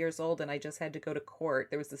 23 years old and I just had to go to court.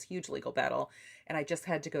 There was this huge legal battle and I just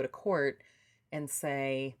had to go to court and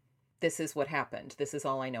say, this is what happened. This is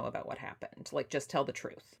all I know about what happened. Like, just tell the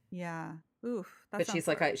truth. Yeah. Oof. But she's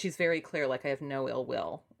like, she's very clear, like, I have no ill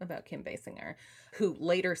will about Kim Basinger, who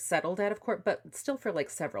later settled out of court, but still for like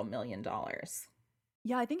several $1 million.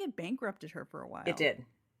 Yeah, I think it bankrupted her for a while. It did.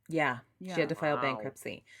 Yeah. She had to file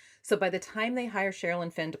bankruptcy. So by the time they hire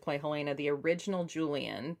Sherilyn Fenn to play Helena, the original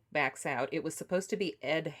Julian backs out. It was supposed to be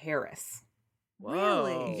Ed Harris.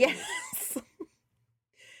 Really? Yes.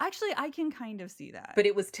 Actually, I can kind of see that. But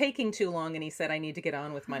it was taking too long, and he said, I need to get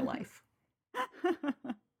on with my life.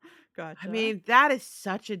 Gotcha. I mean, that is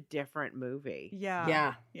such a different movie. Yeah.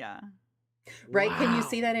 Yeah. Yeah. Right? Wow. Can you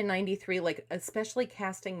see that in 93? Like, especially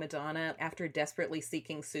casting Madonna after Desperately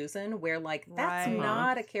Seeking Susan, where, like, that's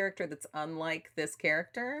not a character that's unlike this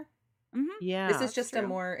character. Mm-hmm. Yeah. This is just a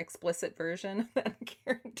more explicit version of that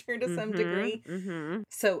character to some degree. Mm-hmm.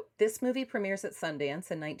 So this movie premieres at Sundance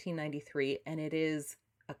in 1993, and it is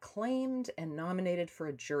acclaimed and nominated for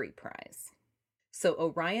a jury prize. So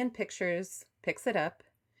Orion Pictures picks it up,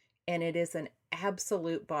 and it is an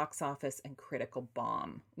absolute box office and critical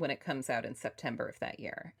bomb when it comes out in September of that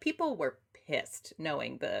year. People were pissed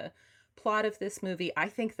knowing the plot of this movie. I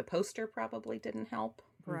think the poster probably didn't help.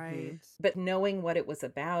 Right. But knowing what it was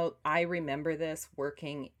about, I remember this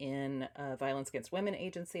working in a violence against women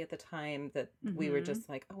agency at the time, that we were just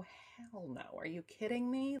like, oh, hell no. Are you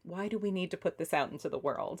kidding me? Why do we need to put this out into the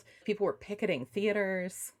world? People were picketing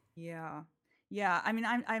theaters. Yeah. Yeah. I mean,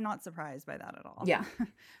 I'm not surprised by that at all. Yeah.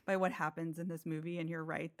 By what happens in this movie. And you're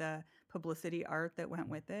right. The publicity art that went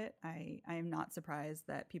with it. I am not surprised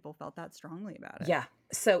that people felt that strongly about it. Yeah.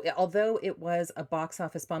 So although it was a box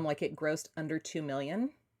office bomb, like it grossed under $2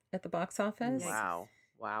 million at the box office. Wow.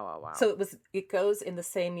 So it goes in the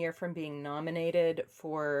same year from being nominated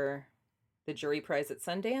for the jury prize at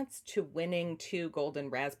Sundance to winning 2 Golden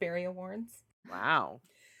Raspberry Awards. Wow.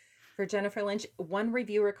 For Jennifer Lynch, one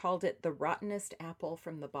reviewer called it the rottenest apple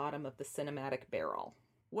from the bottom of the cinematic barrel.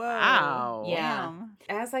 Whoa. Wow. Yeah.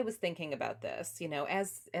 As I was thinking about this, you know,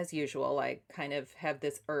 as usual, I kind of have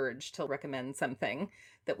this urge to recommend something,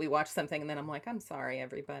 that we watch something, and then I'm like, I'm sorry,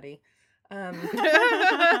 everybody. Sorry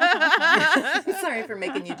for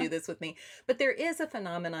making you do this with me. But there is a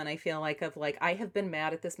phenomenon, I feel like, of like, I have been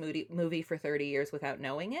mad at this movie for 30 years without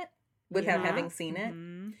knowing it, without having seen it.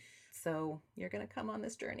 So you're going to come on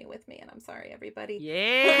this journey with me, and I'm sorry, everybody.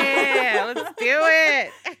 Yeah, let's do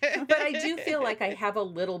it. But I do feel like I have a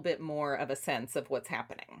little bit more of a sense of what's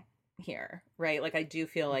happening here, right? Like, I do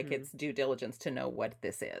feel like it's due diligence to know what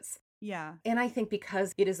this is. Yeah. And I think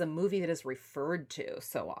because it is a movie that is referred to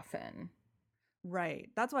so often. Right.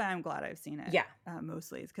 That's why I'm glad I've seen it. Yeah.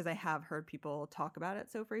 Mostly is because I have heard people talk about it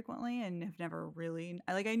so frequently and have never really,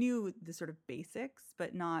 I knew the sort of basics,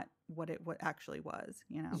 but not what actually was,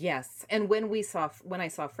 you know? Yes. And when I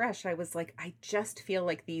saw Fresh, I was like, I just feel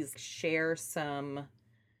like these share some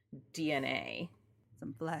DNA.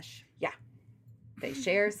 Some flesh. Yeah. They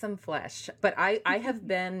share some flesh. But I have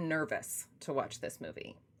been nervous to watch this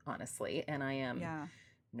movie, honestly. And I am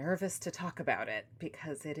nervous to talk about it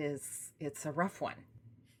because it's a rough one.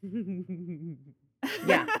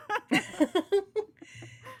 Yeah.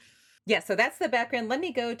 Yeah, so that's the background. Let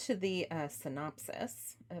me go to the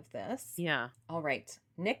synopsis of this. Yeah. All right.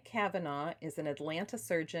 Nick Cavanaugh is an Atlanta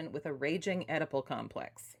surgeon with a raging Oedipal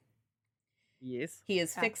complex. Yes. He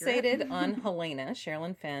is fixated on Helena,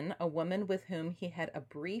 Sherilyn Fenn, a woman with whom he had a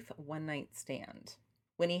brief one-night stand.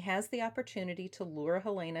 When he has the opportunity to lure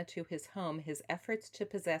Helena to his home, his efforts to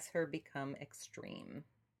possess her become extreme.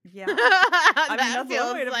 Yeah. That that's one way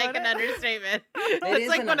feels to like put an it. understatement. It It's is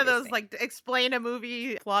like an one of those, understatement. like, explain a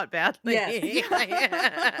movie plot badly.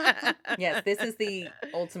 Yes. Yes, this is the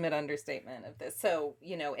ultimate understatement of this. So,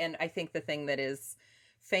 and I think the thing that is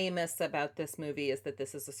famous about this movie is that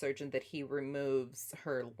this is a surgeon that he removes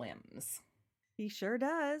her limbs. He sure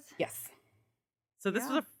does. Yes. So this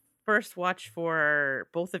was Yeah. a first watch for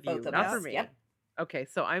both of you, Both of not us. for me. Yep. Okay,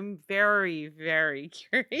 so I'm very, very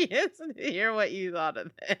curious to hear what you thought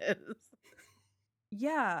of this.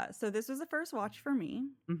 Yeah, so this was the first watch for me.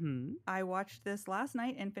 Mm-hmm. I watched this last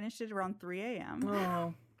night and finished it around 3 a.m.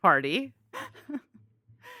 Oh. Party.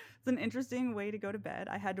 It's an interesting way to go to bed.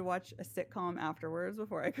 I had to watch a sitcom afterwards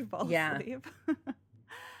before I could fall Yeah. asleep.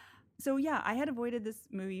 So yeah, I had avoided this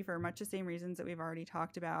movie for much the same reasons that we've already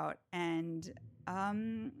talked about. And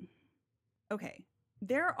okay,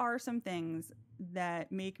 there are some things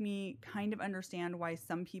that make me kind of understand why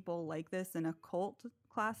some people like this in a cult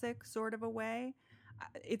classic sort of a way.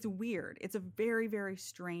 It's weird. It's a very, very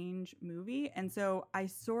strange movie. And so I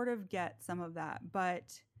sort of get some of that,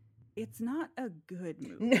 but it's not a good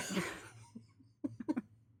movie. No.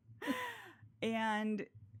 And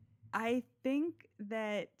I think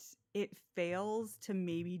that it fails to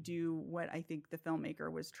maybe do what I think the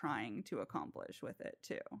filmmaker was trying to accomplish with it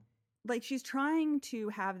too. Like, she's trying to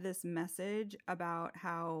have this message about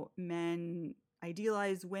how men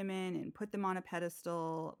idealize women and put them on a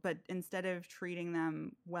pedestal, but instead of treating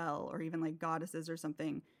them well or even like goddesses or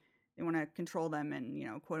something, they want to control them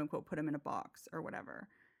and, quote unquote, put them in a box or whatever.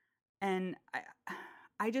 And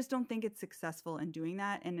I just don't think it's successful in doing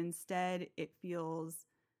that. And instead it feels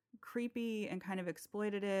creepy and kind of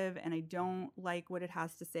exploitative. And I don't like what it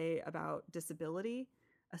has to say about disability,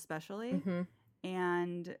 especially. Mm-hmm.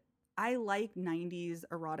 And I like 90s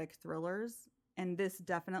erotic thrillers, and this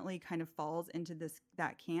definitely kind of falls into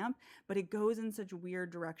that camp, but it goes in such weird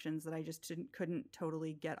directions that I just couldn't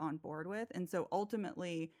totally get on board with. And so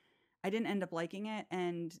ultimately, I didn't end up liking it,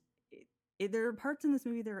 and there are parts in this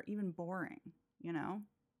movie that are even boring,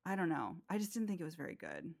 I don't know. I just didn't think it was very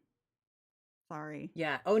good. Sorry.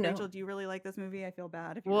 Yeah. Oh, no. Rachel, do you really like this movie? I feel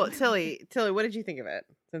bad if you Well, really Tilly, what did you think of it?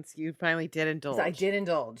 Since you finally did indulge. I did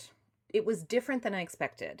indulge. It was different than I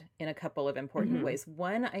expected in a couple of important ways.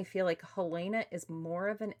 One, I feel like Helena is more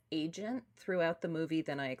of an agent throughout the movie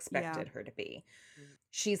than I expected her to be.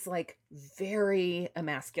 She's like very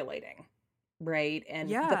emasculating, right? And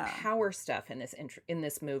the power stuff in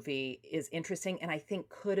this movie is interesting, and I think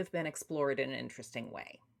could have been explored in an interesting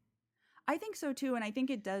way. I think so too, and I think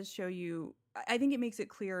it does show you. I think it makes it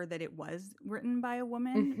clear that it was written by a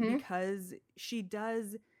woman because she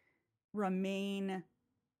does remain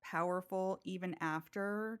powerful even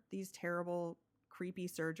after these terrible, creepy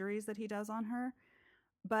surgeries that he does on her,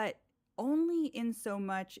 but only in so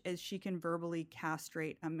much as she can verbally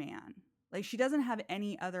castrate a man. Like, she doesn't have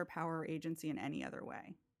any other power or agency in any other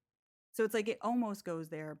way. So it's like it almost goes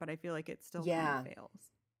there, but I feel like it still kind of fails.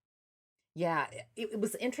 Yeah, it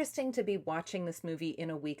was interesting to be watching this movie in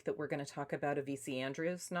a week that we're going to talk about a V.C.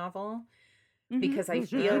 Andrews novel, because I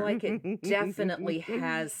feel like it definitely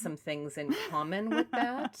has some things in common with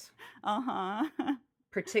that.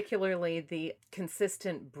 Particularly the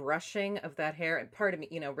consistent brushing of that hair. And part of me,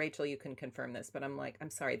 Rachel, you can confirm this, but I'm like, I'm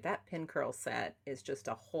sorry, that pin curl set is just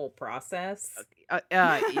a whole process.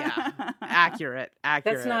 Yeah, accurate.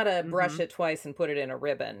 That's not a brush it twice and put it in a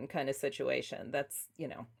ribbon kind of situation. That's,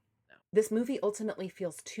 This movie ultimately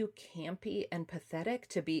feels too campy and pathetic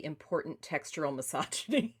to be important textural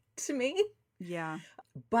misogyny to me. Yeah.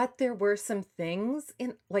 But there were some things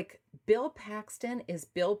in, like, Bill Paxton is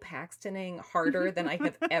Bill Paxtoning harder than I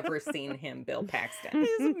have ever seen him, Bill Paxton.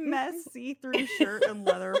 His mess see-through shirt and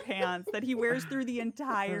leather pants that he wears through the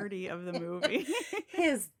entirety of the movie.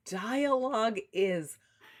 His dialogue is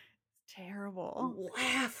terrible,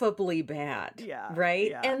 laughably bad. Yeah. Right?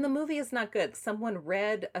 Yeah. And the movie is not good. Someone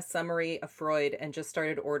read a summary of Freud and just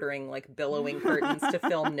started ordering like billowing curtains to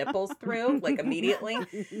film nipples through, like immediately.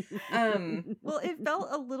 Well, it felt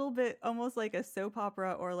a little bit almost like a soap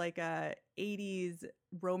opera or like a 80s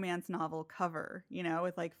romance novel cover,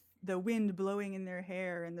 with like the wind blowing in their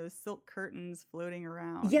hair and those silk curtains floating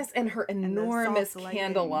around. Yes, and her enormous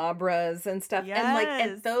candelabras and stuff. Yes. And like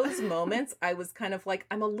at those moments, I was kind of like,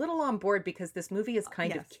 I'm a little on board because this movie is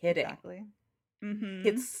kind of kidding. Exactly.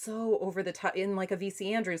 It's so over the top in like a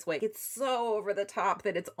V.C. Andrews way. It's so over the top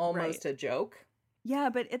that it's almost a joke.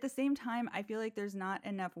 Yeah, but at the same time, I feel like there's not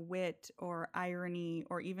enough wit or irony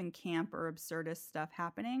or even camp or absurdist stuff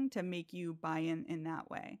happening to make you buy in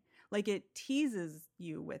that way. Like it teases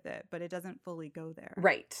you with it, but it doesn't fully go there.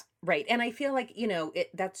 Right, right. And I feel like,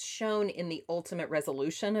 that's shown in the ultimate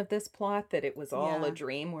resolution of this plot that it was all a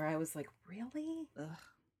dream, where I was like, really? Ugh.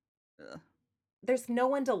 Ugh. There's no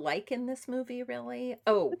one to like in this movie, really.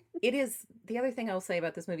 Oh, it is. The other thing I'll say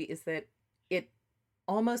about this movie is that it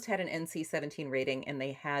almost had an NC-17 rating, and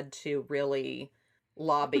they had to really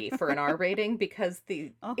lobby for an R rating because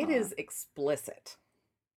it is explicit.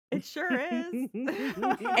 It sure is.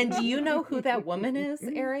 And do you know who that woman is,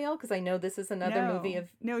 Ariel? Because I know this is another movie of...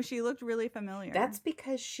 No, she looked really familiar. That's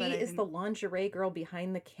because she is the lingerie girl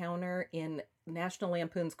behind the counter in National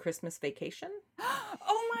Lampoon's Christmas Vacation.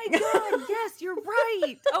 Oh my God, yes, you're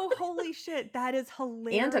right. Oh, holy shit, that is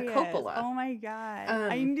hilarious. And a Coppola. Oh my God.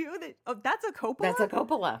 I knew that. Oh, that's a Coppola? That's a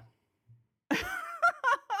Coppola.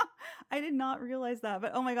 I did not realize that,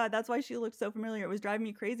 but oh my God, that's why she looked so familiar. It was driving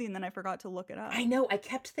me crazy, and then I forgot to look it up. I know. I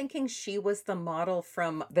kept thinking she was the model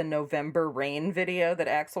from the November Rain video that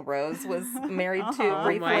Axl Rose was married to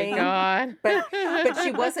briefly. Oh my God. But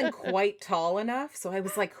she wasn't quite tall enough, so I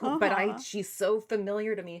was like, who? But she's so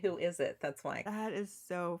familiar to me. Who is it? That's why. That is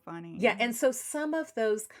so funny. Yeah, and so some of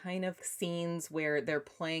those kind of scenes where they're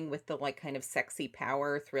playing with the like kind of sexy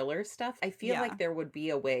power thriller stuff, I feel like there would be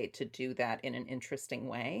a way to do that in an interesting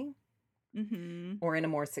way. Mm-hmm. Or in a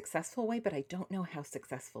more successful way, but I don't know how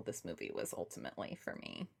successful this movie was ultimately for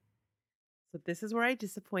me. So this is where I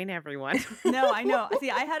disappoint everyone. No, I know. See,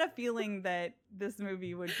 I had a feeling that this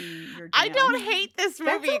movie would be your jam. I don't hate this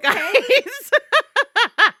movie, That's okay. guys.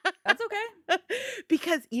 That's okay.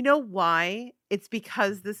 Because you know why? It's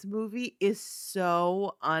because this movie is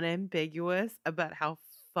so unambiguous about how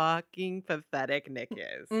fucking pathetic Nick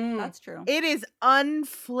is. That's true. It is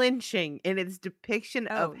unflinching in its depiction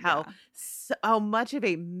of how much of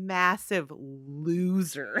a massive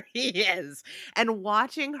loser he is. And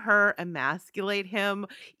watching her emasculate him,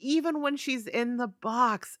 even when she's in the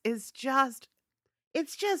box, is just...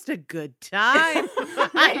 It's just a good time.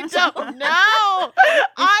 I don't know.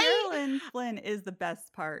 Sherilyn Flynn is the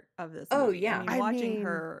best part of this movie. Oh, yeah. I mean, watching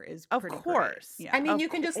her is of pretty course. great. Yeah. I mean, you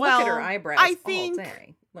can just look at her eyebrows all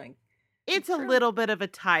day. Like, it's a little bit of a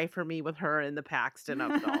tie for me with her in the Paxton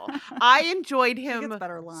of it all. I enjoyed him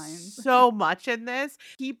better lines. so much in this.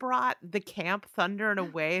 He brought the Camp Thunder in a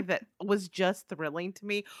way that was just thrilling to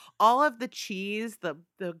me. All of the cheese, the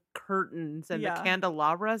curtains, and the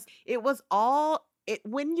candelabras, it was all...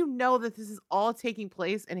 when you know that this is all taking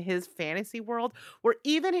place in his fantasy world, where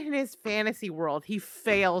even in his fantasy world, he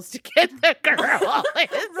fails to get the girl.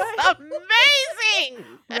 It's amazing.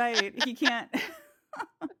 Right. He can't...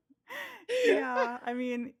 Yeah, I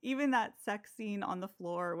mean, even that sex scene on the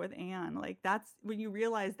floor with Anne, like that's when you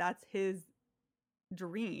realize that's his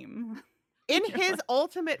dream. In his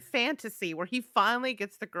ultimate fantasy, where he finally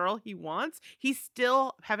gets the girl he wants, he's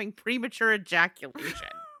still having premature ejaculation.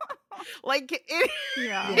 Like, it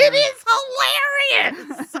is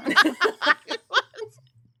hilarious.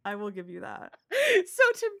 I will give you that. So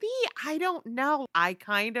to me, I don't know. I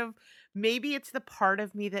kind of... maybe it's the part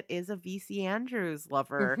of me that is a VC Andrews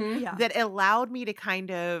lover that allowed me to kind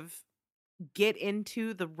of get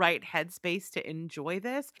into the right headspace to enjoy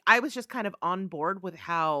this. I was just kind of on board with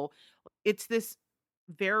how it's this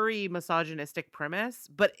very misogynistic premise,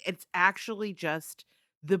 but it's actually just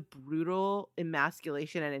the brutal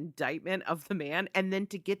emasculation and indictment of the man, and then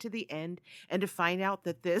to get to the end and to find out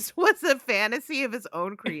that this was a fantasy of his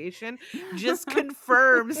own creation just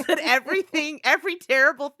confirms that every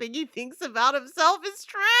terrible thing he thinks about himself is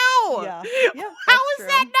true. Yeah. How is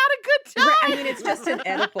that not a good time? Right, I mean, it's just an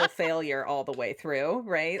Oedipal failure all the way through,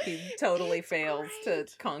 right? He totally fails to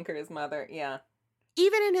conquer his mother. Yeah.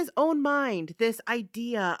 Even in his own mind, this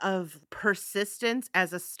idea of persistence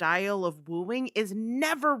as a style of wooing is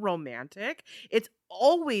never romantic. It's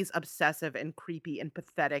always obsessive and creepy and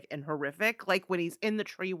pathetic and horrific. Like when he's in the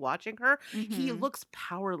tree watching her, he looks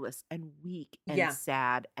powerless and weak and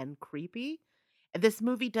sad and creepy. This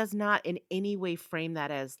movie does not in any way frame that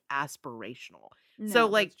as aspirational. No, So,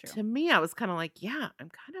 like, that's true. to me, I was kind of like, yeah, I'm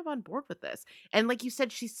kind of on board with this. And like you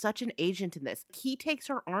said, she's such an agent in this. He takes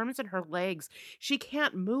her arms and her legs. She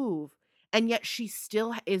can't move. And yet she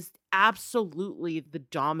still is absolutely the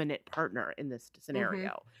dominant partner in this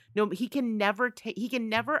scenario. No, he can never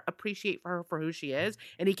appreciate her for who she is.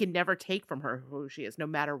 And he can never take from her who she is, no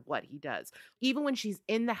matter what he does. Even when she's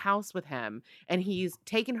in the house with him and he's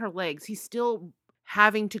taking her legs, he's still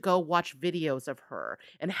having to go watch videos of her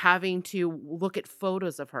and having to look at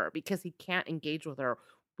photos of her because he can't engage with her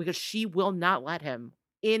because she will not let him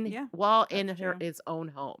in his own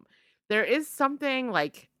home. There is something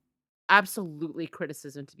like absolutely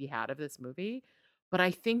criticism to be had of this movie, But I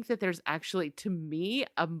think that there's actually, to me,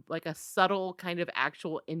 like a subtle kind of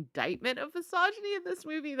actual indictment of misogyny in this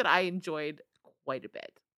movie that I enjoyed quite a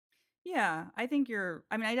bit. Yeah, I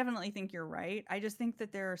definitely think you're right. I just think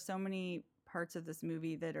that there are so many parts of this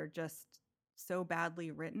movie that are just so badly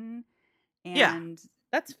written Yeah. and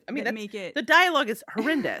That's make it the dialogue is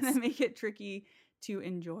horrendous. that make it tricky to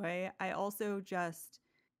enjoy. I also just,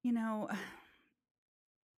 you know,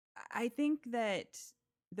 I think that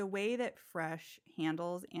the way that Fresh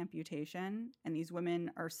handles amputation and these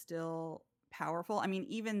women are still powerful. I mean,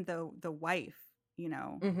 even though the wife,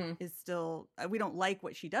 Mm-hmm. is still, we don't like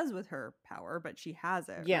what she does with her power, but she has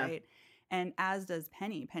it, Yeah. right? And as does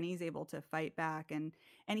Penny. Penny's able to fight back. And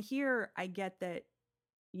here I get that,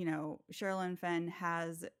 Sherilyn Fenn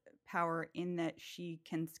has power in that she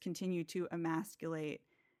can continue to emasculate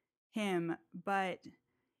him, but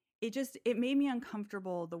it made me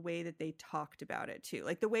uncomfortable the way that they talked about it too.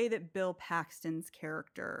 Like the way that Bill Paxton's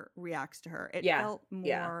character reacts to her. It felt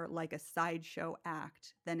more like a sideshow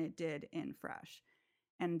act than it did in Fresh.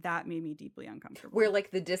 And that made me deeply uncomfortable. Where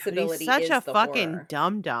like the disability such is a the fucking horror.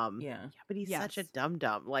 dum-dum. Yeah. But he's such a Yes.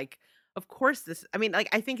 dum-dum. Like, of course I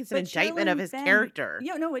think it's an But indictment of Sherilyn his Fenn- character.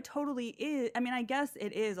 Yeah, no, it totally is. I mean, I guess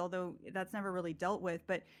it is, although that's never really dealt with.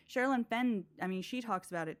 But Sherilyn Fenn, she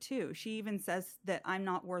talks about it too. She even says that I'm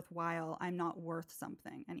not worthwhile. I'm not worth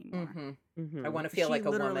something anymore. Mm-hmm. Mhm. I want to feel like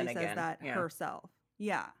a woman literally says again. that herself.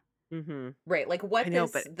 Yeah. Mhm. Right. Like what I know,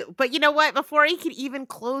 this but you know what? Before he could even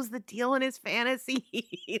close the deal in his fantasy,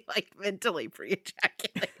 he like mentally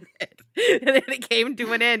pre-ejaculated. And then it came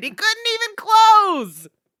to an end. He couldn't even close.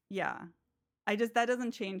 Yeah. That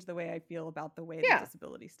doesn't change the way I feel about the way the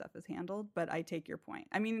disability stuff is handled, but I take your point.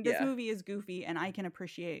 I mean, this movie is goofy and I can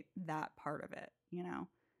appreciate that part of it, Yeah.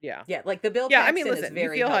 Yeah, like the Bill Paxton listen, is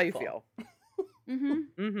very you feel helpful. how you feel.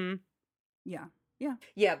 Mm-hmm. Mm-hmm. Yeah. Yeah.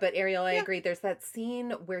 Yeah, but Ariel, I agree. There's that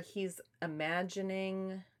scene where he's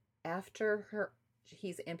imagining after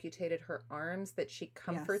he's amputated her arms that she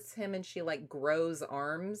comforts him and she like grows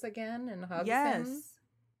arms again and hugs him.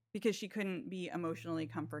 Because she couldn't be emotionally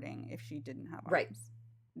comforting if she didn't have arms. Right.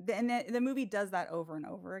 And the movie does that over and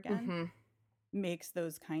over again. Mm-hmm. Makes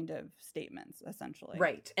those kind of statements essentially.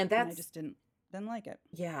 Right. And I just didn't like it.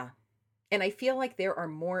 Yeah. And I feel like there are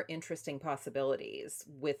more interesting possibilities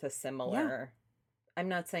with a similar I'm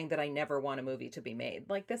not saying that I never want a movie to be made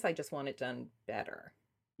like this. I just want it done better.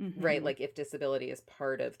 Mm-hmm. Right? Like if disability is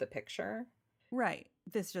part of the picture. Right.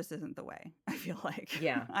 This just isn't the way, I feel like.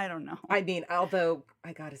 Yeah. I don't know. I mean, although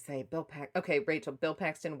I gotta say, okay, Rachel, Bill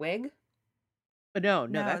Paxton wig? No,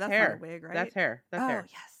 that's hair. Not a wig, right? That's hair. That's hair.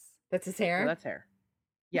 Yes. That's his hair? No, that's hair.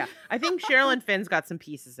 Yeah. I think Sherilyn Finn's got some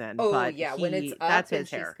pieces in. Oh, but yeah. When it's up that's and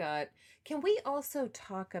his hair. she's got... Can we also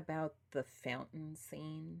talk about the fountain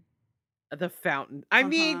scene? The fountain. I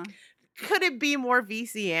mean, could it be more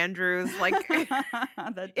VC Andrews? Like,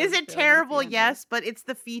 is it terrible? Yes, but it's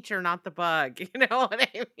the feature, not the bug. You know what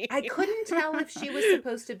I mean? I couldn't tell if she was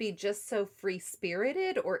supposed to be just so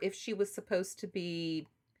free-spirited or if she was supposed to be...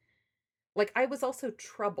 Like, I was also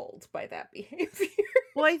troubled by that behavior.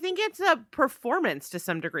 Well, I think it's a performance to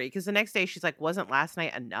some degree because the next day she's like, wasn't last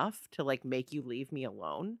night enough to like make you leave me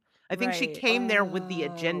alone? I think she came there with the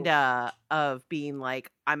agenda of being like,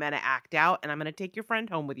 I'm going to act out and I'm going to take your friend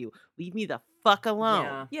home with you. Leave me the fuck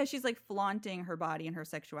alone. Yeah, she's like flaunting her body and her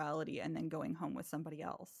sexuality and then going home with somebody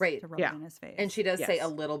else right. to rub it in his face. And she does say, a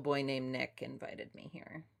little boy named Nick invited me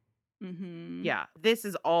here. Mm-hmm. Yeah, this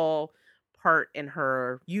is all part in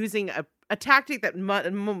her using a tactic that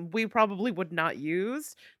we probably would not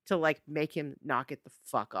use to like make him knock it the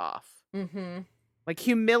fuck off. Mm-hmm. Like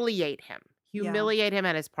humiliate him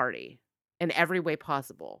at his party in every way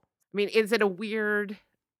possible. I mean, is it a weird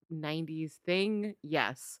 90s thing?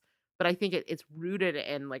 Yes, but I think it's rooted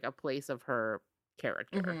in like a place of her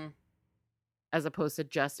character as opposed to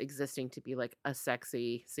just existing to be like a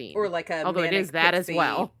sexy scene or like a although it is that as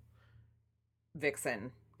well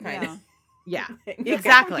vixen kind of. Yeah,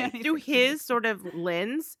 exactly. Through his sort of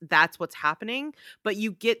lens, that's what's happening. But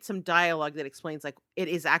you get some dialogue that explains like it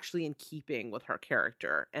is actually in keeping with her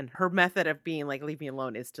character. And her method of being like, leave me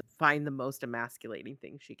alone is to find the most emasculating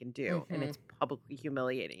thing she can do. And it's publicly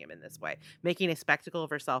humiliating him in this way. Making a spectacle of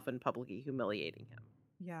herself and publicly humiliating him.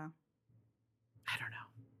 Yeah. I don't know.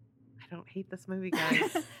 I don't hate this movie,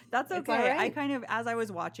 guys. That's okay. Right. I kind of, as I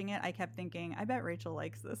was watching it, I kept thinking, I bet Rachel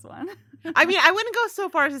likes this one. I mean, I wouldn't go so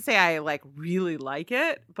far as to say I like really like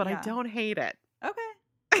it, but I don't hate it. Okay.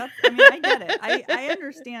 I get it. I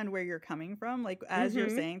understand where you're coming from. Like, as you're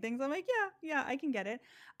saying things, I'm like, yeah, I can get it.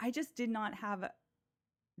 I just did not have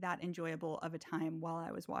that enjoyable of a time while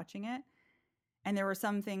I was watching it. And there were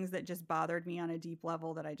some things that just bothered me on a deep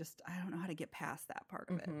level that I don't know how to get past that part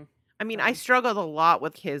of it. I mean, I struggled a lot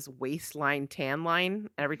with his waistline tan line.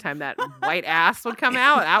 Every time that white ass would come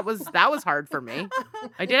out, that was hard for me.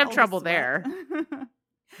 I did have All the trouble sweat. there.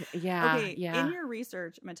 Yeah, Okay, yeah. in your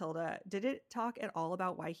research, Matilda, did it talk at all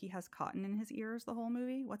about why he has cotton in his ears the whole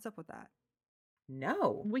movie? What's up with that?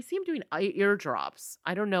 No. We see him doing eardrops.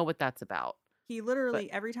 I don't know what that's about. He literally,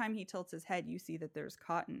 every time he tilts his head, you see that there's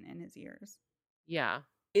cotton in his ears. Yeah.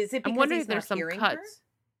 Is it because I'm wondering he's if there's not some hearing cuts. her?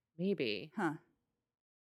 Maybe. Huh.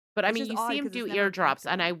 But I It's mean, just you odd see him 'cause it's do never eardrops,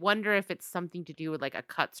 talked and I about. wonder if it's something to do with like a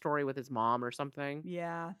cut story with his mom or something.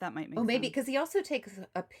 Yeah, that might make Oh, sense. maybe because he also takes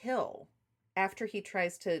a pill after he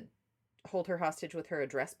tries to hold her hostage with her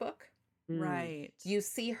address book. Right. You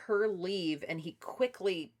see her leave, and he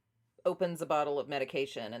quickly opens a bottle of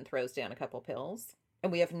medication and throws down a couple pills.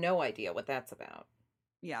 And we have no idea what that's about.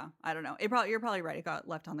 Yeah, I don't know. You're probably right. It got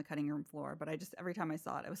left on the cutting room floor, but every time I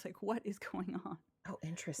saw it, I was like, what is going on? Oh, This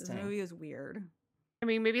interesting. movie is weird. I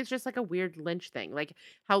mean, maybe it's just like a weird Lynch thing. Like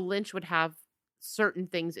how Lynch would have certain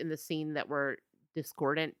things in the scene that were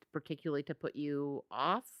discordant, particularly to put you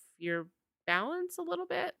off your balance a little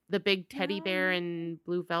bit. The big teddy bear in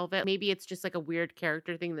Blue Velvet. Maybe it's just like a weird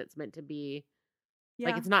character thing that's meant to be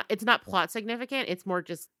like it's not plot significant. It's more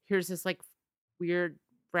just here's this like weird,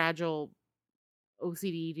 fragile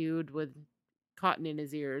OCD dude with cotton in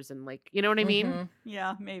his ears and like, you know what I mean?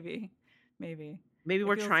 Yeah, maybe. Maybe It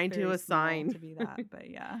we're feels trying to very small assign to be that, but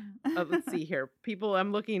yeah. let's see here. People,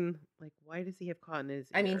 I'm looking like, why does he have cotton in his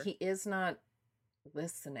ear? I mean, he is not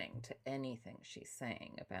listening to anything she's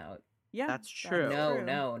saying about. Yeah, that's true.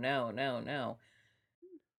 No.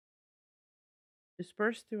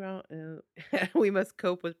 Dispersed throughout, we must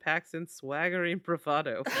cope with Paxton's swaggering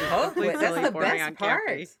bravado. Oh, that's the best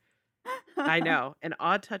part. I know. And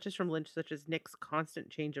odd touches from Lynch, such as Nick's constant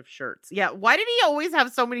change of shirts. Yeah, why did he always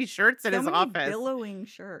have so many shirts in his office? Billowing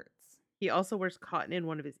shirts. He also wears cotton in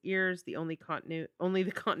one of his ears. The only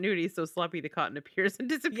the continuity is so sloppy the cotton appears and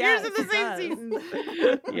disappears in the same scene.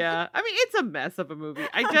 Yeah. I mean, it's a mess of a movie.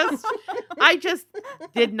 I just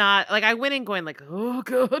did not like I went in going like, oh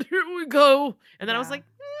god, here we go. And then I was like,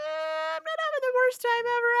 I'm not having the worst time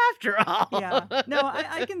ever after all. Yeah. No,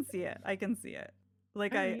 I can see it.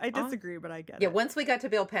 Like I disagree, but I get it. Yeah, once we got to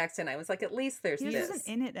Bill Paxton, I was like, at least there's he this. isn't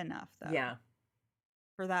in it enough though. Yeah.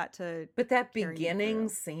 For that to But that beginning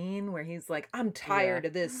scene where he's like, I'm tired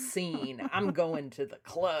of this scene. I'm going to the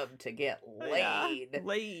club to get laid. Yeah,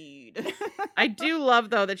 laid. I do love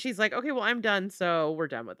though that she's like, okay, well, I'm done, so we're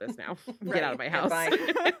done with this now. Get out of my house. I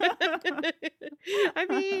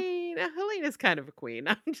mean, Helena's kind of a queen.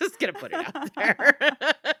 I'm just gonna put it out there.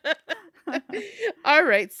 All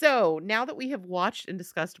right, so now that we have watched and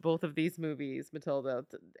discussed both of these movies, Matilda,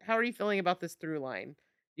 how are you feeling about this through line?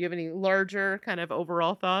 Do you have any larger kind of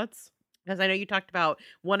overall thoughts? Because I know you talked about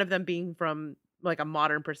one of them being from like a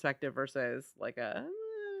modern perspective versus like a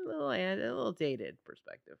little dated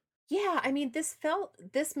perspective. Yeah, I mean, this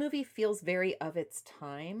movie feels very of its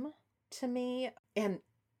time to me, and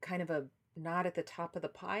kind of not at the top of the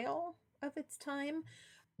pile of its time,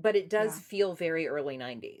 but it does feel very early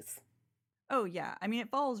 90s. Oh, yeah. I mean, it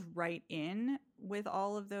falls right in with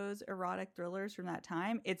all of those erotic thrillers from that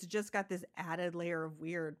time. It's just got this added layer of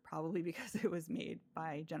weird, probably because it was made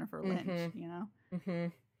by Jennifer Lynch, you know? Mm-hmm.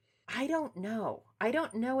 I don't know. I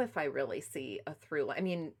don't know if I really see a through line. I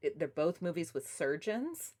mean, they're both movies with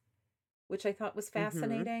surgeons, which I thought was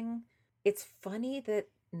fascinating. Mm-hmm. It's funny that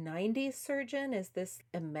 90s surgeon is this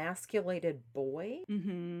emasculated boy.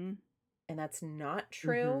 Mm-hmm. And that's not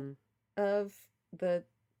true of the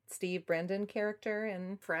Steve Brendan character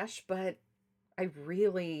in Fresh, but I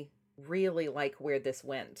really, really like where this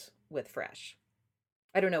went with Fresh.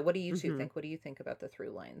 I don't know. What do you two think? What do you think about the through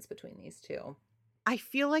lines between these two? I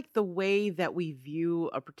feel like the way that we view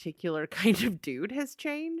a particular kind of dude has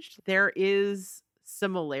changed. There is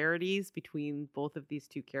similarities between both of these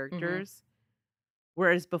two characters.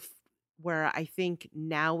 Whereas where I think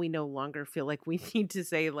now we no longer feel like we need to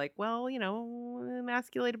say like, well, you know,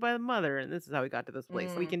 emasculated by the mother and this is how we got to this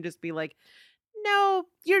place. We can just be like, no,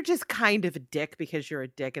 you're just kind of a dick because you're a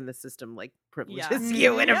dick and the system like privileges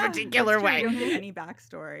you in a particular way. You don't get any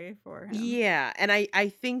backstory for him. Yeah. And I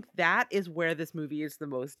think that is where this movie is the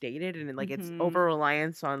most dated and like its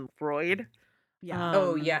over-reliance on Freud.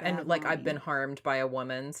 Yeah. And like I've been harmed by a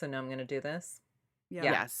woman, so now I'm going to do this. Yeah.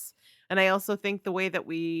 Yes. And I also think the way that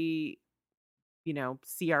we, you know,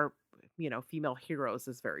 see our, you know, female heroes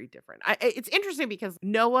is very different. It's interesting because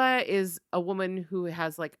Noah is a woman who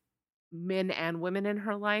has like men and women in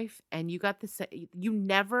her life, and you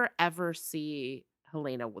never ever see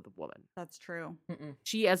Helena with a woman. That's true.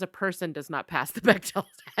 She as a person does not pass the Bechdel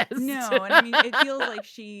test. No, and I mean, it feels like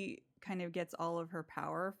she kind of gets all of her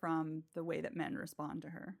power from the way that men respond to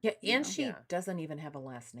her. Yeah, and she doesn't even have a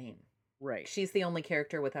last name. Right. She's the only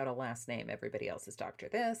character without a last name. Everybody else is Dr.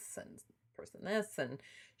 This and person this, and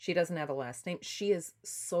she doesn't have a last name. She is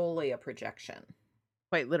solely a projection.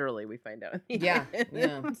 Quite literally, we find out. Yeah.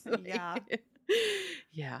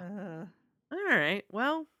 Yeah. All right.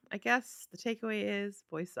 Well, I guess the takeaway is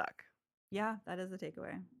boys suck. Yeah, that is the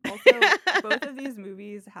takeaway. Also, both of these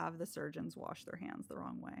movies have the surgeons wash their hands the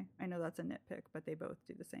wrong way. I know that's a nitpick, but they both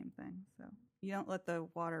do the same thing. So you don't let the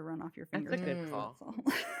water run off your fingers. That's a good call.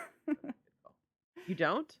 You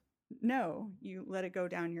don't? No, you let it go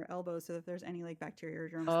down your elbow so that if there's any like bacteria or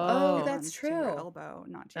germs. Oh, that's true. To your elbow,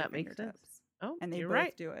 not to your fingertips. Makes sense. Oh, and they you're both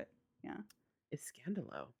right. do it. Yeah. It's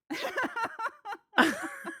scandalo.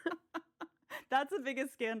 That's the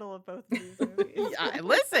biggest scandal of both of these movies.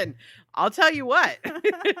 Listen, I'll tell you what.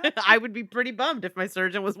 I would be pretty bummed if my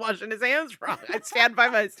surgeon was washing his hands wrong. I'd stand by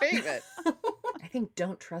my statement. I think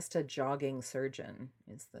don't trust a jogging surgeon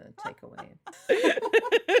is the takeaway.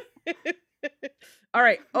 All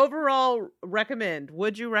right. Overall recommend.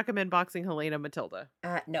 Would you recommend boxing Helena Matilda?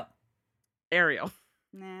 No. Ariel.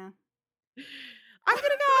 Nah. I'm going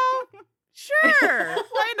to go. Sure.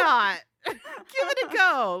 Why not? Give it a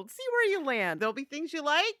go. See where you land. There'll be things you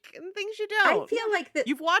like and things you don't. I feel like that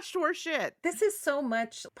you've watched worse shit. This is so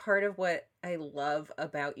much part of what I love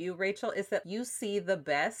about you, Rachel, is that you see the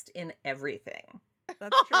best in everything.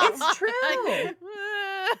 That's true. It's true.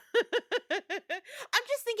 I'm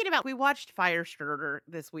just thinking about, we watched Firestarter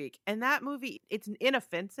this week, and that movie, it's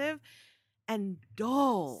inoffensive and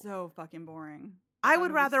dull. So fucking boring. I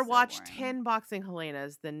would rather watch boring. 10 boxing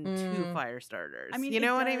Helenas than 2 Firestarters. I mean, you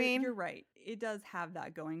know what I mean? You're right. It does have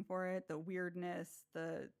that going for it. The weirdness,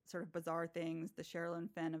 the sort of bizarre things, the Sherilyn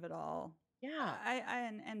Fenn of it all. Yeah.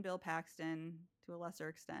 And Bill Paxton to a lesser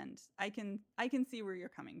extent. I can see where you're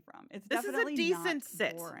coming from. It's this definitely is a decent not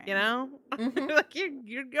sit, boring. you know? Like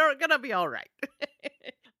you're gonna be all right.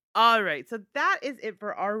 All right, so that is it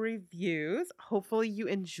for our reviews. Hopefully you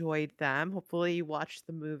enjoyed them. Hopefully you watched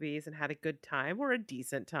the movies and had a good time, or a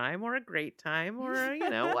decent time, or a great time, or,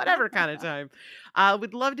 whatever kind of time.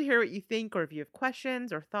 We'd love to hear what you think, or if you have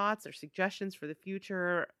questions or thoughts or suggestions for the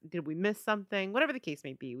future. Did we miss something? Whatever the case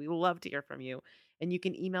may be, we would love to hear from you. And you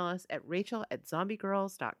can email us at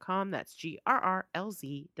rachel@zombiegrrlz.com. That's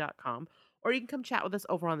GRRLZ.com. Or you can come chat with us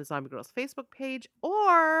over on the Zombie Grrlz Facebook page.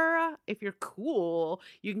 Or if you're cool,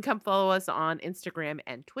 you can come follow us on Instagram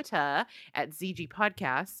and Twitter at ZG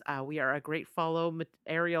Podcasts. We are a great follow.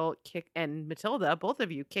 Ariel and Matilda, both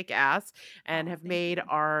of you kick ass and have made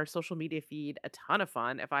our social media feed a ton of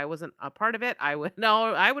fun. If I wasn't a part of it, I would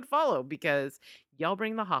follow because y'all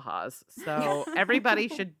bring the ha-has. So everybody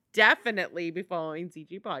should definitely be following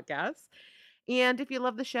ZG Podcasts. And if you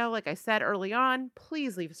love the show, like I said early on,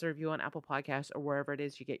 please leave us a review on Apple Podcasts or wherever it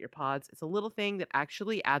is you get your pods. It's a little thing that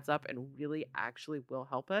actually adds up and really actually will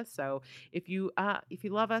help us. So if you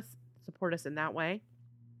love us, support us in that way.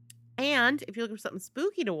 And if you're looking for something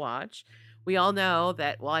spooky to watch, we all know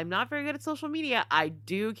that while I'm not very good at social media, I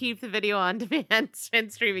do keep the video on demand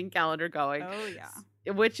and streaming calendar going. Oh, yeah.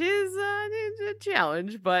 Which is a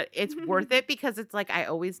challenge, but it's worth it because it's like I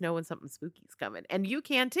always know when something spooky's coming, and you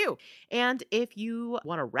can too. And if you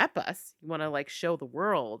want to rep us, you want to like show the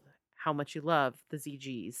world how much you love the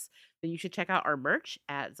ZGs, then you should check out our merch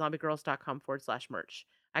at zombiegrrlz.com/merch.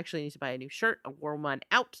 I actually need to buy a new shirt. I wore one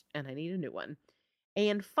out, and I need a new one.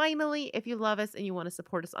 And finally, if you love us and you want to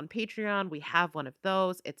support us on Patreon, we have one of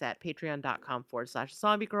those. It's at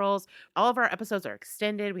patreon.com/zombiegrrlz. All of our episodes are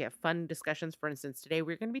extended. We have fun discussions. For instance, today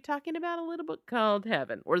we're going to be talking about a little book called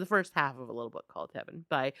Heaven, or the first half of a little book called Heaven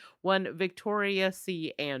by one Victoria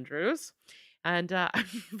C. Andrews. And I'm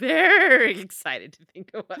very excited to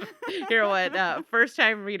hear what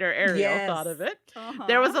first-time reader Ariel thought of it.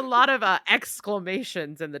 There was a lot of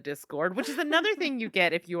exclamations in the Discord, which is another thing you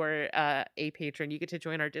get if you are a patron. You get to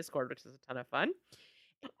join our Discord, which is a ton of fun.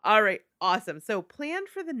 All right, awesome. So planned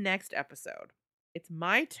for the next episode, it's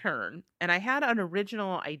my turn, and I had an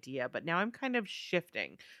original idea, but now I'm kind of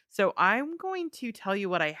shifting. So I'm going to tell you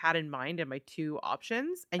what I had in mind and my 2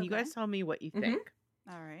 options, and you guys tell me what you think.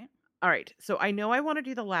 All right. All right, so I know I want to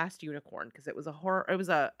do The Last Unicorn because it was a horror. It was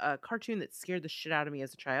a cartoon that scared the shit out of me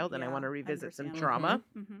as a child, and I want to revisit some trauma.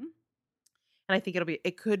 And I think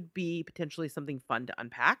it could be potentially something fun to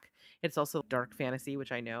unpack. It's also dark fantasy,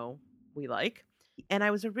 which I know we like. And I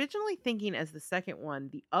was originally thinking as the second one,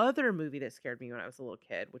 the other movie that scared me when I was a little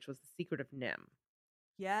kid, which was The Secret of Nim.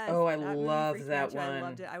 Yes. Oh, I love that one. I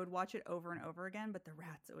loved it. I would watch it over and over again, but the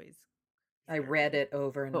rats always I read it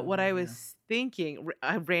over and But over. what I was thinking,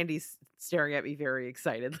 Randy's staring at me very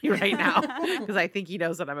excitedly right now because I think he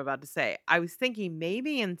knows what I'm about to say. I was thinking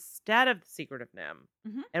maybe instead of The Secret of Nim,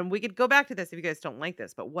 and we could go back to this if you guys don't like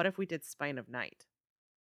this, but what if we did Spine of Night?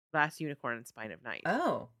 Last Unicorn and Spine of Night.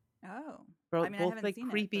 Oh. I mean, I both haven't like seen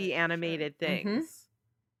creepy it, animated things.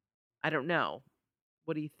 I don't know.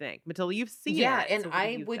 What do you think? Matilda, you've seen it. Yeah, and so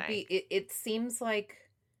I would be, it seems like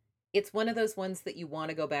it's one of those ones that you want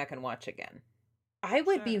to go back and watch again. I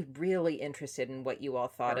would be really interested in what you all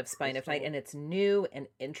thought of Spine of Night, and it's new and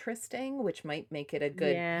interesting, which might make it a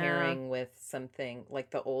good pairing with something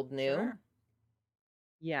like the old new. Sure.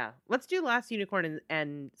 Yeah, let's do Last Unicorn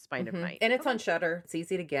and Spine of Night. And it's on Shudder. It's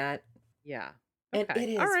easy to get. Yeah. And it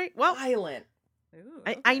is all right. Well, violent. Ooh,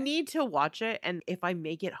 I need to watch it, and if I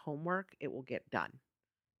make it homework, it will get done.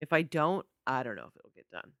 If I don't, I don't know if it'll get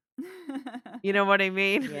done. You know what I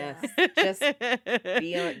mean? Yes.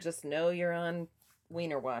 Just know you're on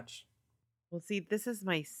Wiener Watch. Well, see, this is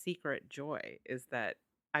my secret joy, is that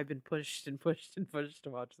I've been pushed and pushed and pushed to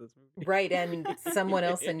watch this movie. Right, and someone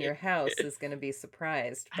else in your house is going to be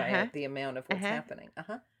surprised by the amount of what's happening.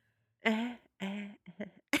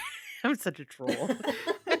 I'm such a troll.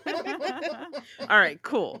 All right,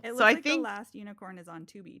 cool. It looks so I like think The Last Unicorn is on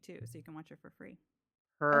Tubi too, so you can watch it for free.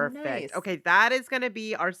 Perfect. nice. Okay, that is going to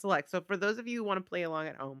be our select. So for those of you who want to play along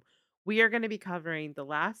at home, we are going to be covering The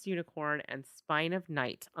Last Unicorn and Spine of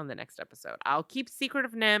Night on the next episode. I'll keep Secret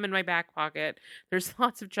of Nim in my back pocket. There's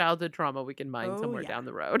lots of childhood trauma we can mine somewhere down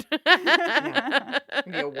the road. Maybe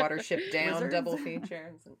a Watership Down Wizards. double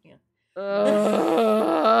feature. Yeah.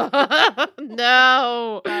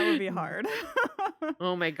 No. That would be hard.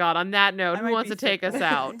 Oh my God. On that note, who wants to take us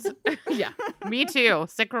out? Yeah, me too.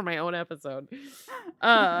 Sick for my own episode.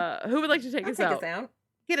 Who would like to take us out?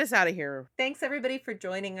 Get us out of here. Thanks everybody for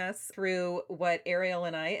joining us through what Ariel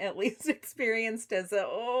and I at least experienced as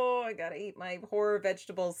I gotta eat my horror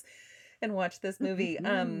vegetables and watch this movie.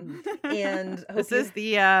 And this is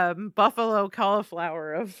the buffalo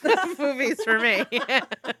cauliflower of movies for me.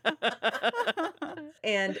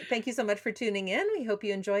 And thank you so much for tuning in. We hope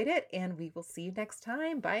you enjoyed it, and we will see you next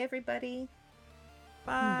time. Bye, everybody.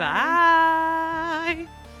 Bye. Bye.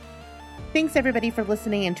 Thanks, everybody, for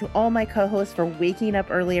listening, and to all my co-hosts for waking up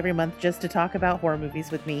early every month just to talk about horror movies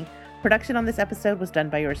with me. Production on this episode was done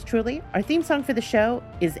by yours truly. Our theme song for the show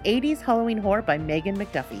is 80s Halloween Horror by Megan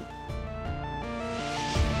McDuffie.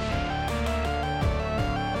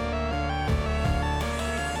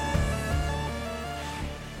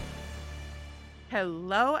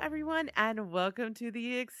 Hello, everyone, and welcome to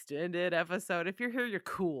the extended episode. If you're here, you're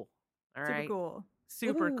cool. All right? Super cool.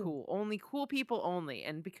 Super cool. Only cool people only.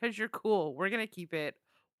 And because you're cool, we're going to keep it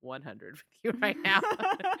 100 with you right now.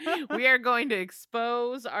 We are going to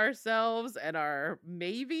expose ourselves and our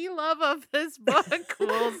maybe love of this book.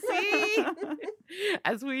 We'll see.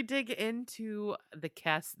 As we dig into the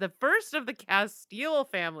first of the Castile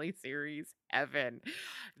family series, Evan.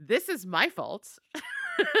 This is my fault.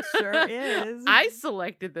 Sure is. I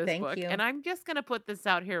selected this Thank book, you. and I'm just going to put this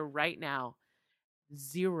out here right now.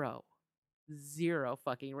 Zero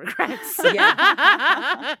fucking regrets.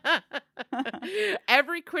 Yeah.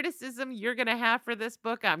 Every criticism you're gonna have for this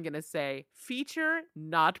book, I'm gonna say feature,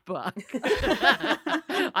 not book.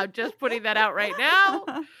 I'm just putting that out right now.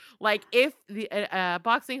 Like, if the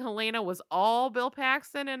Boxing Helena was all Bill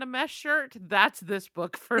Paxton in a mesh shirt, that's this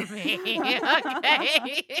book for me.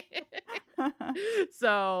 Okay.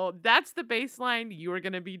 So that's the baseline you are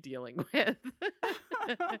gonna be dealing with.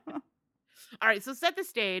 All right, so set the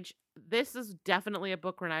stage. This is definitely a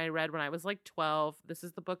book I read when I was like 12. This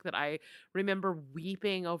is the book that I remember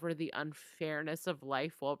weeping over the unfairness of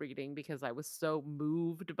life while reading because I was so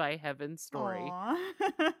moved by Heaven's story.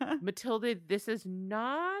 Matilda, this is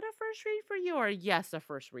not a first read for you, or yes, a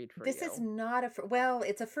first read for you? This is not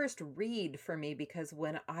it's a first read for me because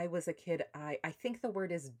when I was a kid, I think the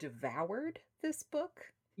word is devoured this book.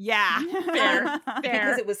 Yeah, fair.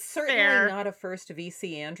 Because it was certainly not a first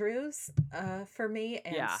V.C. Andrews for me.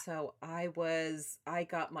 And so I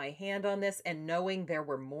got my hand on this, and knowing there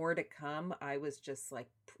were more to come, I was just like,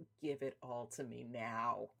 give it all to me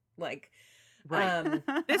now. Like, right.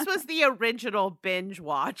 This was the original binge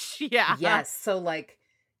watch. Yeah. Yes. So like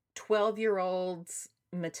 12-year-old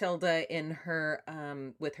Matilda in her,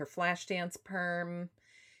 with her Flashdance perm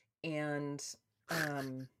and,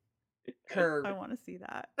 her I want to see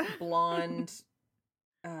that blonde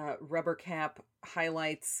rubber cap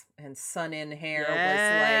highlights and sun in hair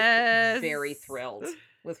was like very thrilled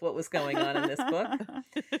with what was going on in this book.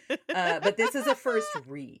 But this is a first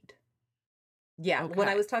read. Yeah. Okay. When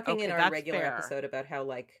I was talking in our regular episode about how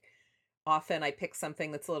like often I pick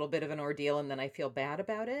something that's a little bit of an ordeal and then I feel bad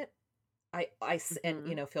about it. And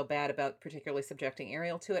you know, feel bad about particularly subjecting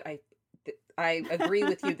Ariel to it. I agree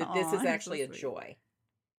with you that this Aw, is you're actually so a sweet. joy.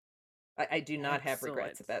 I do not have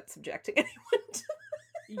regrets Excellent. about subjecting anyone to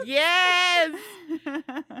Yes.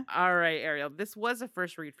 All right, Ariel. This was a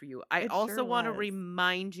first read for you. I It also sure want to was.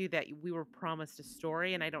 remind you that we were promised a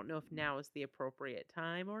story, and I don't know if now is the appropriate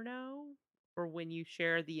time or no, or when you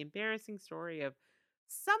share the embarrassing story of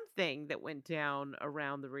something that went down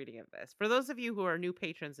around the reading of this. For those of you who are new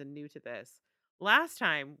patrons and new to this, last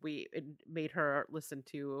time we made her listen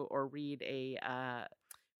to or read a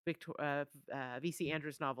VC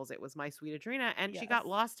Andrews novels. It was My Sweet Adrena, and she got Yes.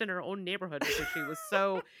 lost in her own neighborhood because she was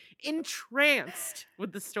so entranced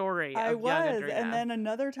with the story I of young was. Adrena. And then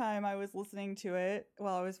another time I was listening to it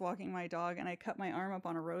while I was walking my dog, and I cut my arm up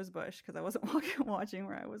on a rose bush because I wasn't watching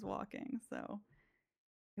where I was walking. So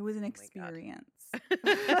it was an experience.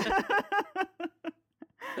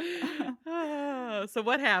 So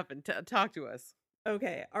what happened? Talk to us.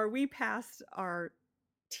 Okay, are we past our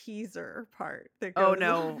teaser part that Oh goes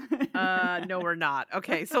no. on? No, we're not.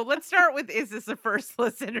 Okay, so let's start with, is this a first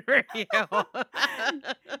listen review?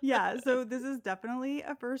 Yeah, so this is definitely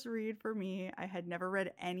a first read for me. I had never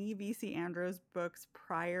read any VC Andrews books